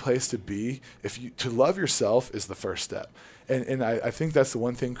great place to be. To love yourself is the first step. And I think that's the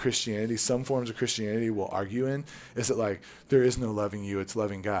one thing Christianity, some forms of Christianity will argue in, is that like, there is no loving you, it's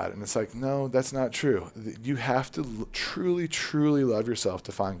loving God. And it's like, no, that's not true. You have to truly, truly love yourself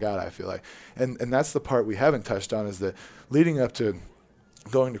to find God, I feel like. And that's the part we haven't touched on, is that leading up to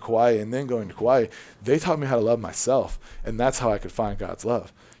going to Kauai and then going to Kauai, they taught me how to love myself. And that's how I could find God's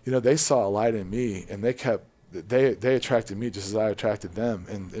love. You know, they saw a light in me, and they attracted me just as I attracted them.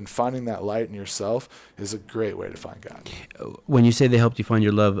 And finding that light in yourself is a great way to find God. When you say they helped you find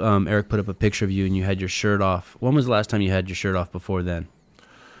your love, Eric put up a picture of you and you had your shirt off. When was the last time you had your shirt off before then?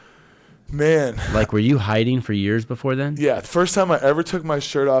 Man. Like, were you hiding for years before then? Yeah. The first time I ever took my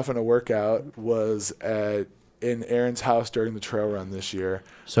shirt off in a workout was in Aaron's house during the trail run this year.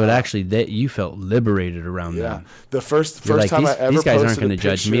 So it actually, that you felt liberated around them. The first like, time I ever these guys posted aren't going to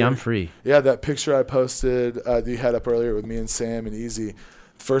judge me. I'm free. Yeah, that picture I posted that you had up earlier with me and Sam and Easy.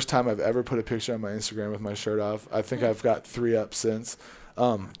 First time I've ever put a picture on my Instagram with my shirt off. I think I've got 3 up since.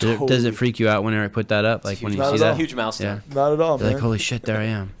 Does it freak you out when Eric put that up? Like when you see that? Huge milestone. Yeah. Not at all, You're man. like, holy shit, there I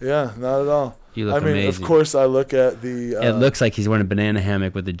am. Yeah, not at all. You look amazing. Of course, I look at the. It looks like he's wearing a banana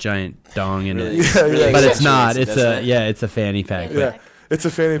hammock with a giant dong in it. Yeah. But it's not. It's a fanny pack. Yeah, it's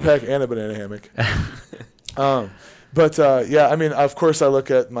a fanny pack and a banana hammock. I mean, of course, I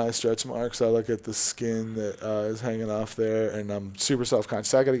look at my stretch marks. I look at the skin that is hanging off there, and I'm super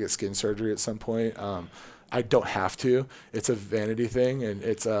self-conscious. I got to get skin surgery at some point. I don't have to. It's a vanity thing, and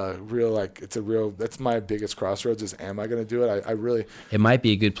it's that's my biggest crossroads is, am I going to do it? I really. It might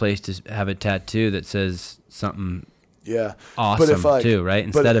be a good place to have a tattoo that says something. Yeah. Awesome too, right?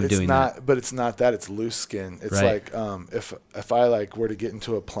 Instead of doing that. But it's not that. It's loose skin. It's right. like if I like were to get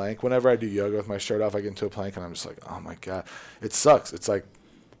into a plank, whenever I do yoga with my shirt off, I get into a plank and I'm just like, oh my God, it sucks. It's like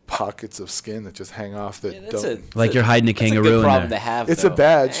pockets of skin that just hang off that don't. Like you're hiding a kangaroo that's a good in problem there. To have, it's a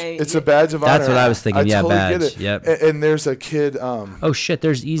badge. It's a badge of honor. That's what I was thinking. I totally badge. Get it. Yep. And there's a kid. Oh shit!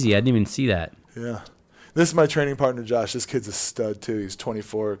 There's Easy. I didn't even see that. Yeah. This is my training partner, Josh. This kid's a stud, too. He's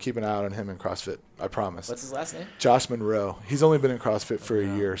 24. Keep an eye out on him in CrossFit. I promise. What's his last name? Josh Monroe. He's only been in CrossFit for a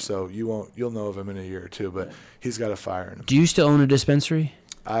year, so you'll know of him in a year or two, but he's got a fire in him. Do you still own a dispensary?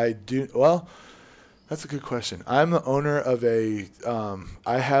 I do. Well, that's a good question. I'm the owner of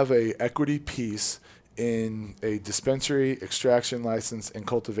I have a equity piece in a dispensary, extraction license, and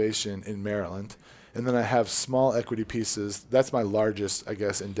cultivation in Maryland. And then I have small equity pieces. That's my largest, I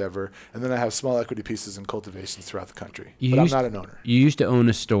guess, endeavor. And then I have small equity pieces in cultivations throughout the country. But I'm not an owner. You used to own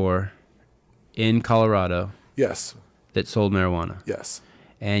a store in Colorado. Yes. That sold marijuana. Yes.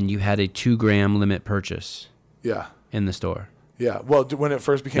 And you had a 2-gram limit purchase. Yeah. In the store. Yeah. Well, when it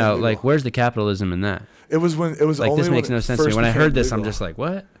first became legal. Like, where's the capitalism in that? It was like, only this makes no sense to me. When I heard this, legal. I'm just like,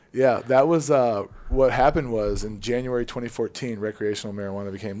 what? Yeah, that was what happened was in January 2014, recreational marijuana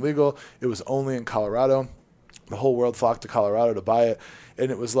became legal. It was only in Colorado. The whole world flocked to Colorado to buy it.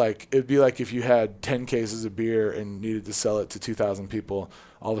 And it was like, it'd be like if you had 10 cases of beer and needed to sell it to 2,000 people,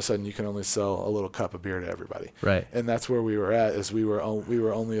 all of a sudden you can only sell a little cup of beer to everybody. Right. And that's where we were at, is we were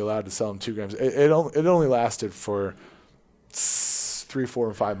only allowed to sell them 2 grams. It only lasted for 3, 4,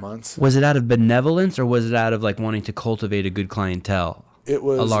 and 5 months. Was it out of benevolence, or was it out of like wanting to cultivate a good clientele? It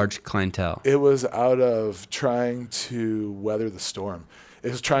was a large clientele. It was out of trying to weather the storm. It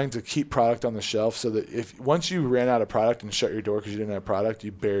was trying to keep product on the shelf so that once you ran out of product and shut your door because you didn't have product,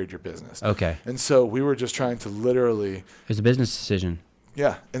 you buried your business. Okay. And so we were just trying to literally. It was a business decision.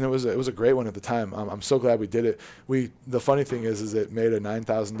 Yeah, and it was a great one at the time. I'm so glad we did it. The funny thing is it made a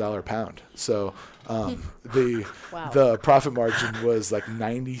 $9,000 pound. So the profit margin was like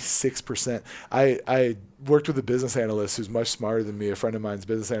 96%. I worked with a business analyst who's much smarter than me, a friend of mine's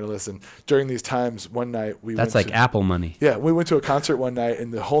business analyst, and during these times, one night That's like Apple money. Yeah, we went to a concert one night,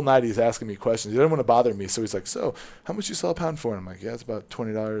 and the whole night he's asking me questions. He didn't want to bother me, so he's like, so how much you sell a pound for? And I'm like, yeah, it's about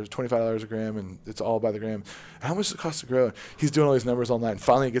 $20, $25 a gram, and it's all by the gram. How much does it cost to grow? He's doing all these numbers all night, and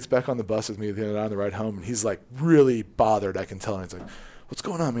finally he gets back on the bus with me at the end of the night on the ride home, and he's like really bothered, I can tell. And he's like, what's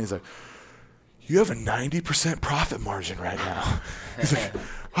going on? And he's like, you have a 90% profit margin right now. He's like,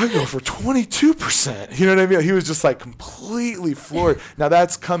 I go for 22%. You know what I mean? He was just like completely floored. Now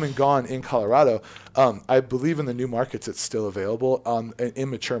that's come and gone in Colorado. I believe in the new markets it's still available. In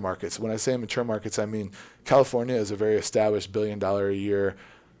mature markets. When I say mature markets, I mean California is a very established $1 billion a year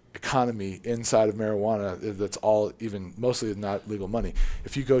economy inside of marijuana. That's all mostly not legal money.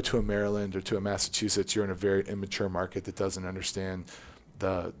 If you go to a Maryland or to a Massachusetts, you're in a very immature market that doesn't understand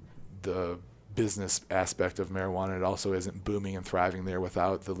the business aspect of marijuana. It also isn't booming and thriving there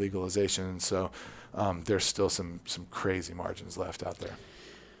without the legalization. And so there's still some crazy margins left out there.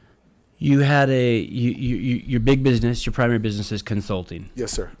 You had your big business, your primary business is consulting.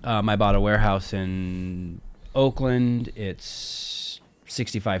 Yes, sir. I bought a warehouse in Oakland. It's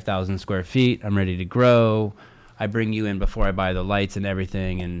 65,000 square feet. I'm ready to grow. I bring you in before I buy the lights and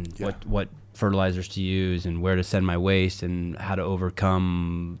everything, and what fertilizers to use and where to send my waste and how to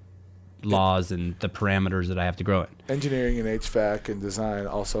overcome laws and the parameters that I have to grow in. Engineering and HVAC and design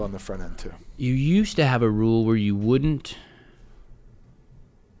also on the front end too. You used to have a rule where you wouldn't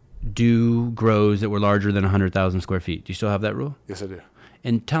do grows that were larger than 100,000 square feet. Do you still have that rule? Yes, I do.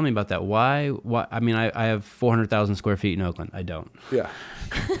 And tell me about that. Why? I mean, I have 400,000 square feet in Oakland. I don't. Yeah.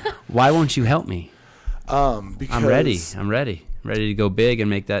 Why won't you help me? Because I'm ready. I'm ready to go big and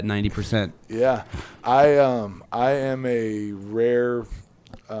make that 90%. Yeah. I am a rare,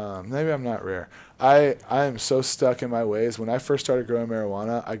 maybe I'm not rare. I am so stuck in my ways. When I first started growing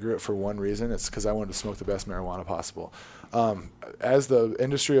marijuana, I grew it for one reason. It's because I wanted to smoke the best marijuana possible. As the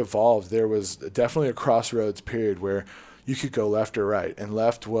industry evolved, there was definitely a crossroads period where you could go left or right, and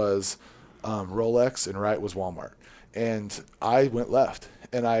left was Rolex and right was Walmart. And I went left,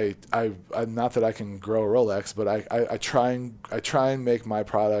 and I not that I can grow a Rolex, but I try and make my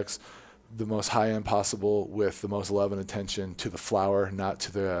products the most high end possible with the most love and attention to the flower, not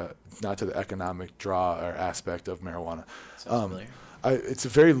to the economic draw or aspect of marijuana. Sounds familiar. It's a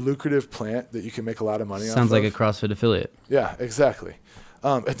very lucrative plant that you can make a lot of money off of. Sounds like a CrossFit affiliate. Yeah, exactly.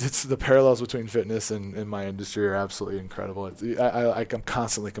 It's the parallels between fitness and my industry are absolutely incredible. I'm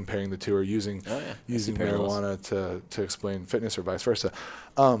constantly comparing the two, or using marijuana to explain fitness or vice versa.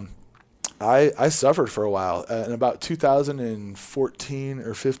 I suffered for a while. In about 2014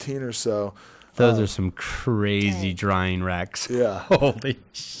 or 15 or so. Those are some crazy drying racks. Yeah. Holy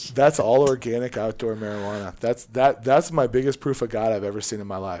shit. That's all organic outdoor marijuana. That's my biggest proof of God I've ever seen in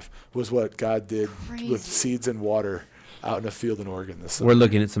my life, was what God did with seeds and water out in a field in Oregon this summer. We're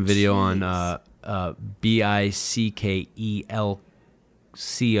looking at some video on Bickelco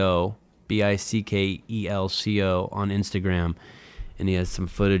on Instagram, and he has some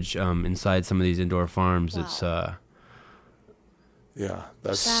footage inside some of these indoor farms. Wow. It's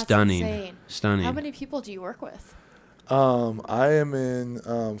that's stunning. Insane. Stunning. How many people do you work with? I am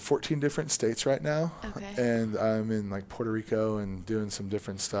in 14 different states right now. Okay. And I'm in like Puerto Rico and doing some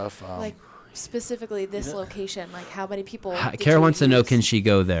different stuff. Like specifically this location, like how many people? Cara wants to know, can she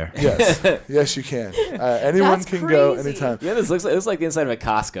go there? Yes. Yes, you can. Anyone That's can go crazy. anytime. Yeah, it looks like the inside of a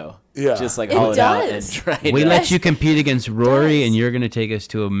Costco. Yeah. Just like It hollowed out and does. dried We up. let you compete against Rory, does. and you're going to take us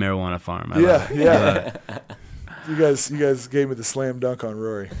to a marijuana farm. I love it. Yeah. You guys gave me the slam dunk on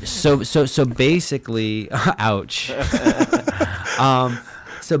Rory. So basically, ouch.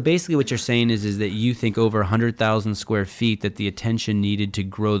 So basically what you're saying is that you think over 100,000 square feet that the attention needed to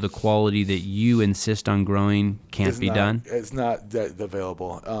grow the quality that you insist on growing can't be done? It's not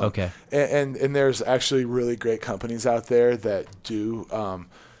available. Okay. And there's actually really great companies out there that do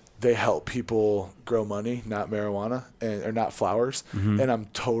they help people grow money, not marijuana, or not flowers. Mm-hmm. And I'm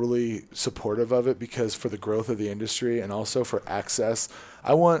totally supportive of it, because for the growth of the industry and also for access,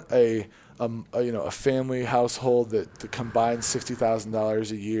 I want a family household that combines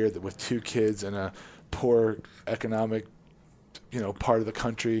 $60,000 a year with 2 kids in a poor economic, part of the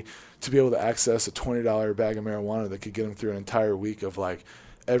country, to be able to access a $20 bag of marijuana that could get them through an entire week of like,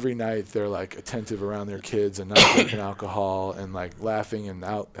 every night they're like attentive around their kids and not drinking alcohol and like laughing and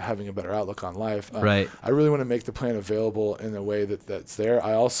having a better outlook on life. Right. I really want to make the plant available in a way that's there.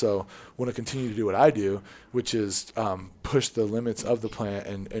 I also want to continue to do what I do, which is push the limits of the plant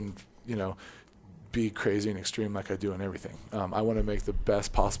and be crazy and extreme like I do in everything. I want to make the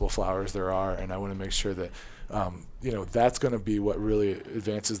best possible flowers there are, and I want to make sure that that's going to be what really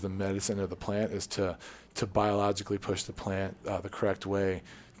advances the medicine of the plant, is to biologically push the plant the correct way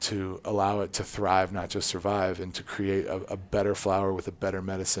to allow it to thrive, not just survive, and to create a better flower with a better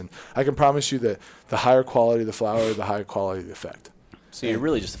medicine. I can promise you that the higher quality the flower, the higher quality the effect. So you're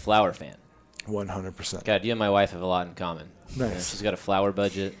really just a flower fan. 100%. God, you and my wife have a lot in common. Nice. She's got a flower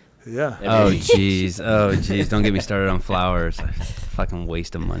budget. Yeah. Oh, jeez. Don't get me started on flowers. Fucking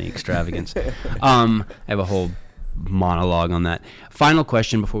waste of money, extravagance. I have a whole monologue on that. Final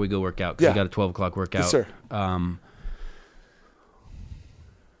question before we go work out, because we got a 12 o'clock workout. Yes, sir.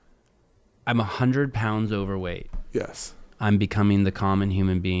 I'm 100 pounds overweight. Yes. I'm becoming the common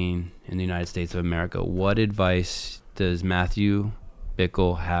human being in the United States of America. What advice does Matthew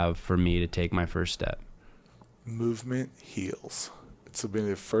Bickel have for me to take my first step? Movement heals. It's going to be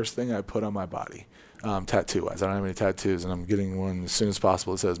the first thing I put on my body, tattoo-wise. I don't have any tattoos, and I'm getting one as soon as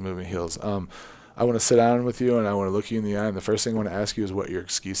possible that says Moving Heals. I want to sit down with you, and I want to look you in the eye, and the first thing I want to ask you is what your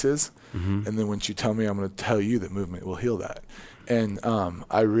excuse is. And then once you tell me, I'm going to tell you that movement will heal that. And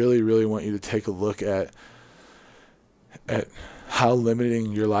I really, really want you to take a look at how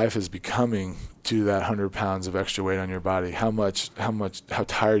limiting your life is becoming to that 100 pounds of extra weight on your body. How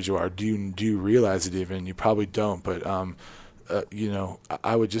tired you are. Do you realize it even? You probably don't, but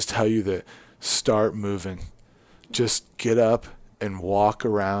I would just tell you that start moving. Just get up and walk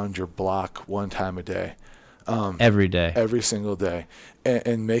around your block one time a day. Every day. Every single day.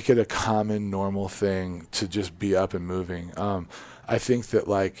 And make it a common, normal thing to just be up and moving. I think that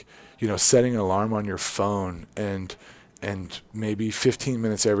setting an alarm on your phone and maybe 15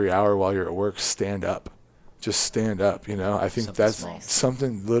 minutes every hour while you're at work, stand up. Just stand up, I think Something that's small.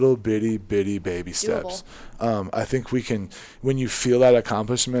 something little bitty baby steps. I think we can, when you feel that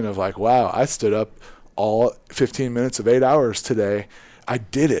accomplishment of wow, I stood up all 15 minutes of 8 hours today. I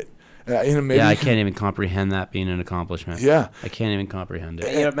did it. Maybe I can't even comprehend that being an accomplishment. Yeah. I can't even comprehend it.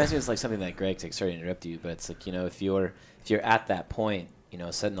 It reminds me of something that Greg said. Sorry to interrupt you, but it's if you're at that point,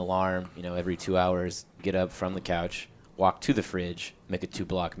 set an alarm, every 2 hours, get up from the couch, walk to the fridge, make a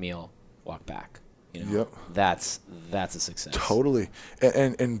 2-block meal, walk back. Yep. That's a success. Totally.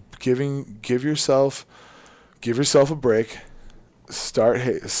 And give yourself a break.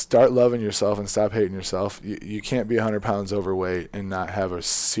 Start loving yourself and stop hating yourself. You can't be 100 pounds overweight and not have a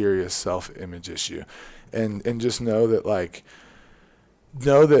serious self-image issue. And just know that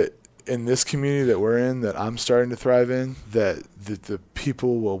in this community that we're in, that I'm starting to thrive in, that the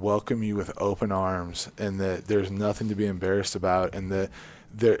people will welcome you with open arms, and that there's nothing to be embarrassed about, and that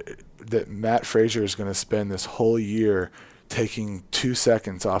Matt Fraser is going to spend this whole year taking 2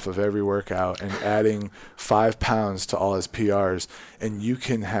 seconds off of every workout and adding 5 pounds to all his PRs, and you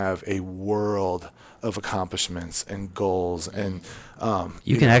can have a world of accomplishments and goals, and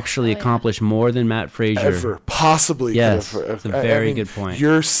you can actually accomplish more than Matt Fraser ever possibly. Yes, it's a very good point.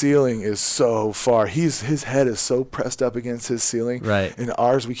 Your ceiling is so far. His head is so pressed up against his ceiling. Right. And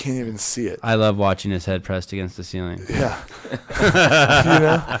ours, we can't even see it. I love watching his head pressed against the ceiling. Yeah.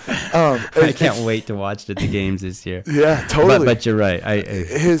 I can't wait to watch it at the games this year. Yeah, totally. But you're right. I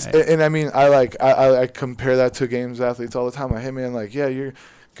compare that to games athletes all the time. Hey man, you're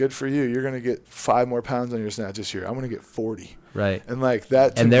good for you. You're gonna get 5 more pounds on your snatch this year. I'm gonna get 40. Right. And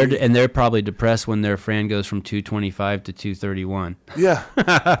that. And they're probably depressed when their Fran goes from 225 to 231. Yeah.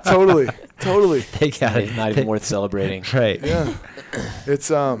 Totally. They got it. Not even worth celebrating. Right. Yeah. It's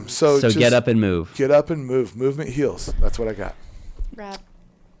so just get up and move. Get up and move. Movement heals. That's what I got. Rad.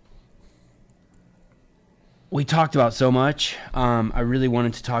 We talked about so much. I really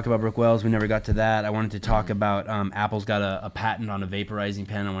wanted to talk about Brooke Wells. We never got to that. I wanted to talk about Apple's got a patent on a vaporizing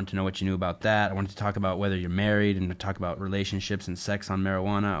pen. I wanted to know what you knew about that. I wanted to talk about whether you're married and to talk about relationships and sex on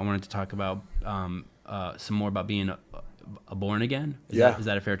marijuana. I wanted to talk about some more about being a born again. Is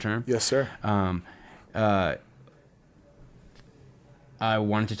that a fair term? Yes, sir. I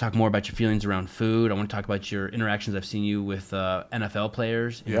wanted to talk more about your feelings around food. I want to talk about your interactions. I've seen you with NFL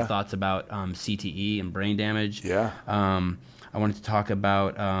players and your thoughts about CTE and brain damage. Yeah. I wanted to talk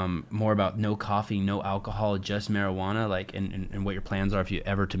about more about no coffee, no alcohol, just marijuana, and what your plans are if you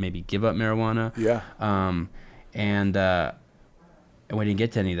ever to maybe give up marijuana. Yeah. And we didn't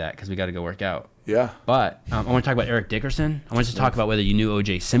get to any of that because we got to go work out. Yeah. But I want to talk about Eric Dickerson. I want to talk about whether you knew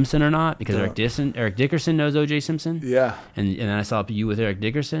O.J. Simpson or not, because Eric Dickerson knows O.J. Simpson. Yeah. And then I saw you with Eric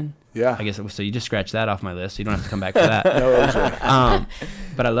Dickerson. Yeah. I guess so. You just scratched that off my list, so you don't have to come back for that. No, OJ.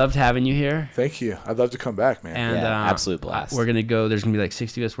 But I loved having you here. Thank you. I'd love to come back, man. And absolute blast. We're gonna go. There's gonna be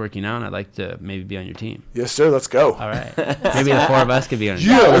 60 of us working out, and I'd like to maybe be on your team. Yes, sir. Let's go. All right. Maybe the 4 of us could be on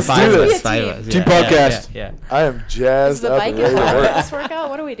your Yeah, team. let's Five do of it. us. 5 of us. Team podcast. Yeah. I am jazzed Is the up bike and ready to part of work. this workout?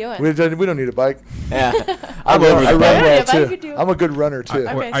 What are we doing? We don't need a bike. Yeah. I run bike. well Yeah, too. you do. I'm a good runner too.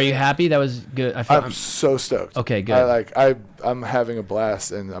 Okay, Are you sweet. happy? That was good. I feel I'm so stoked. Okay, good. I'm having a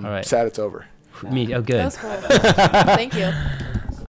blast, and I'm All right. sad it's over. Me. Oh, good. That was cool. Thank you.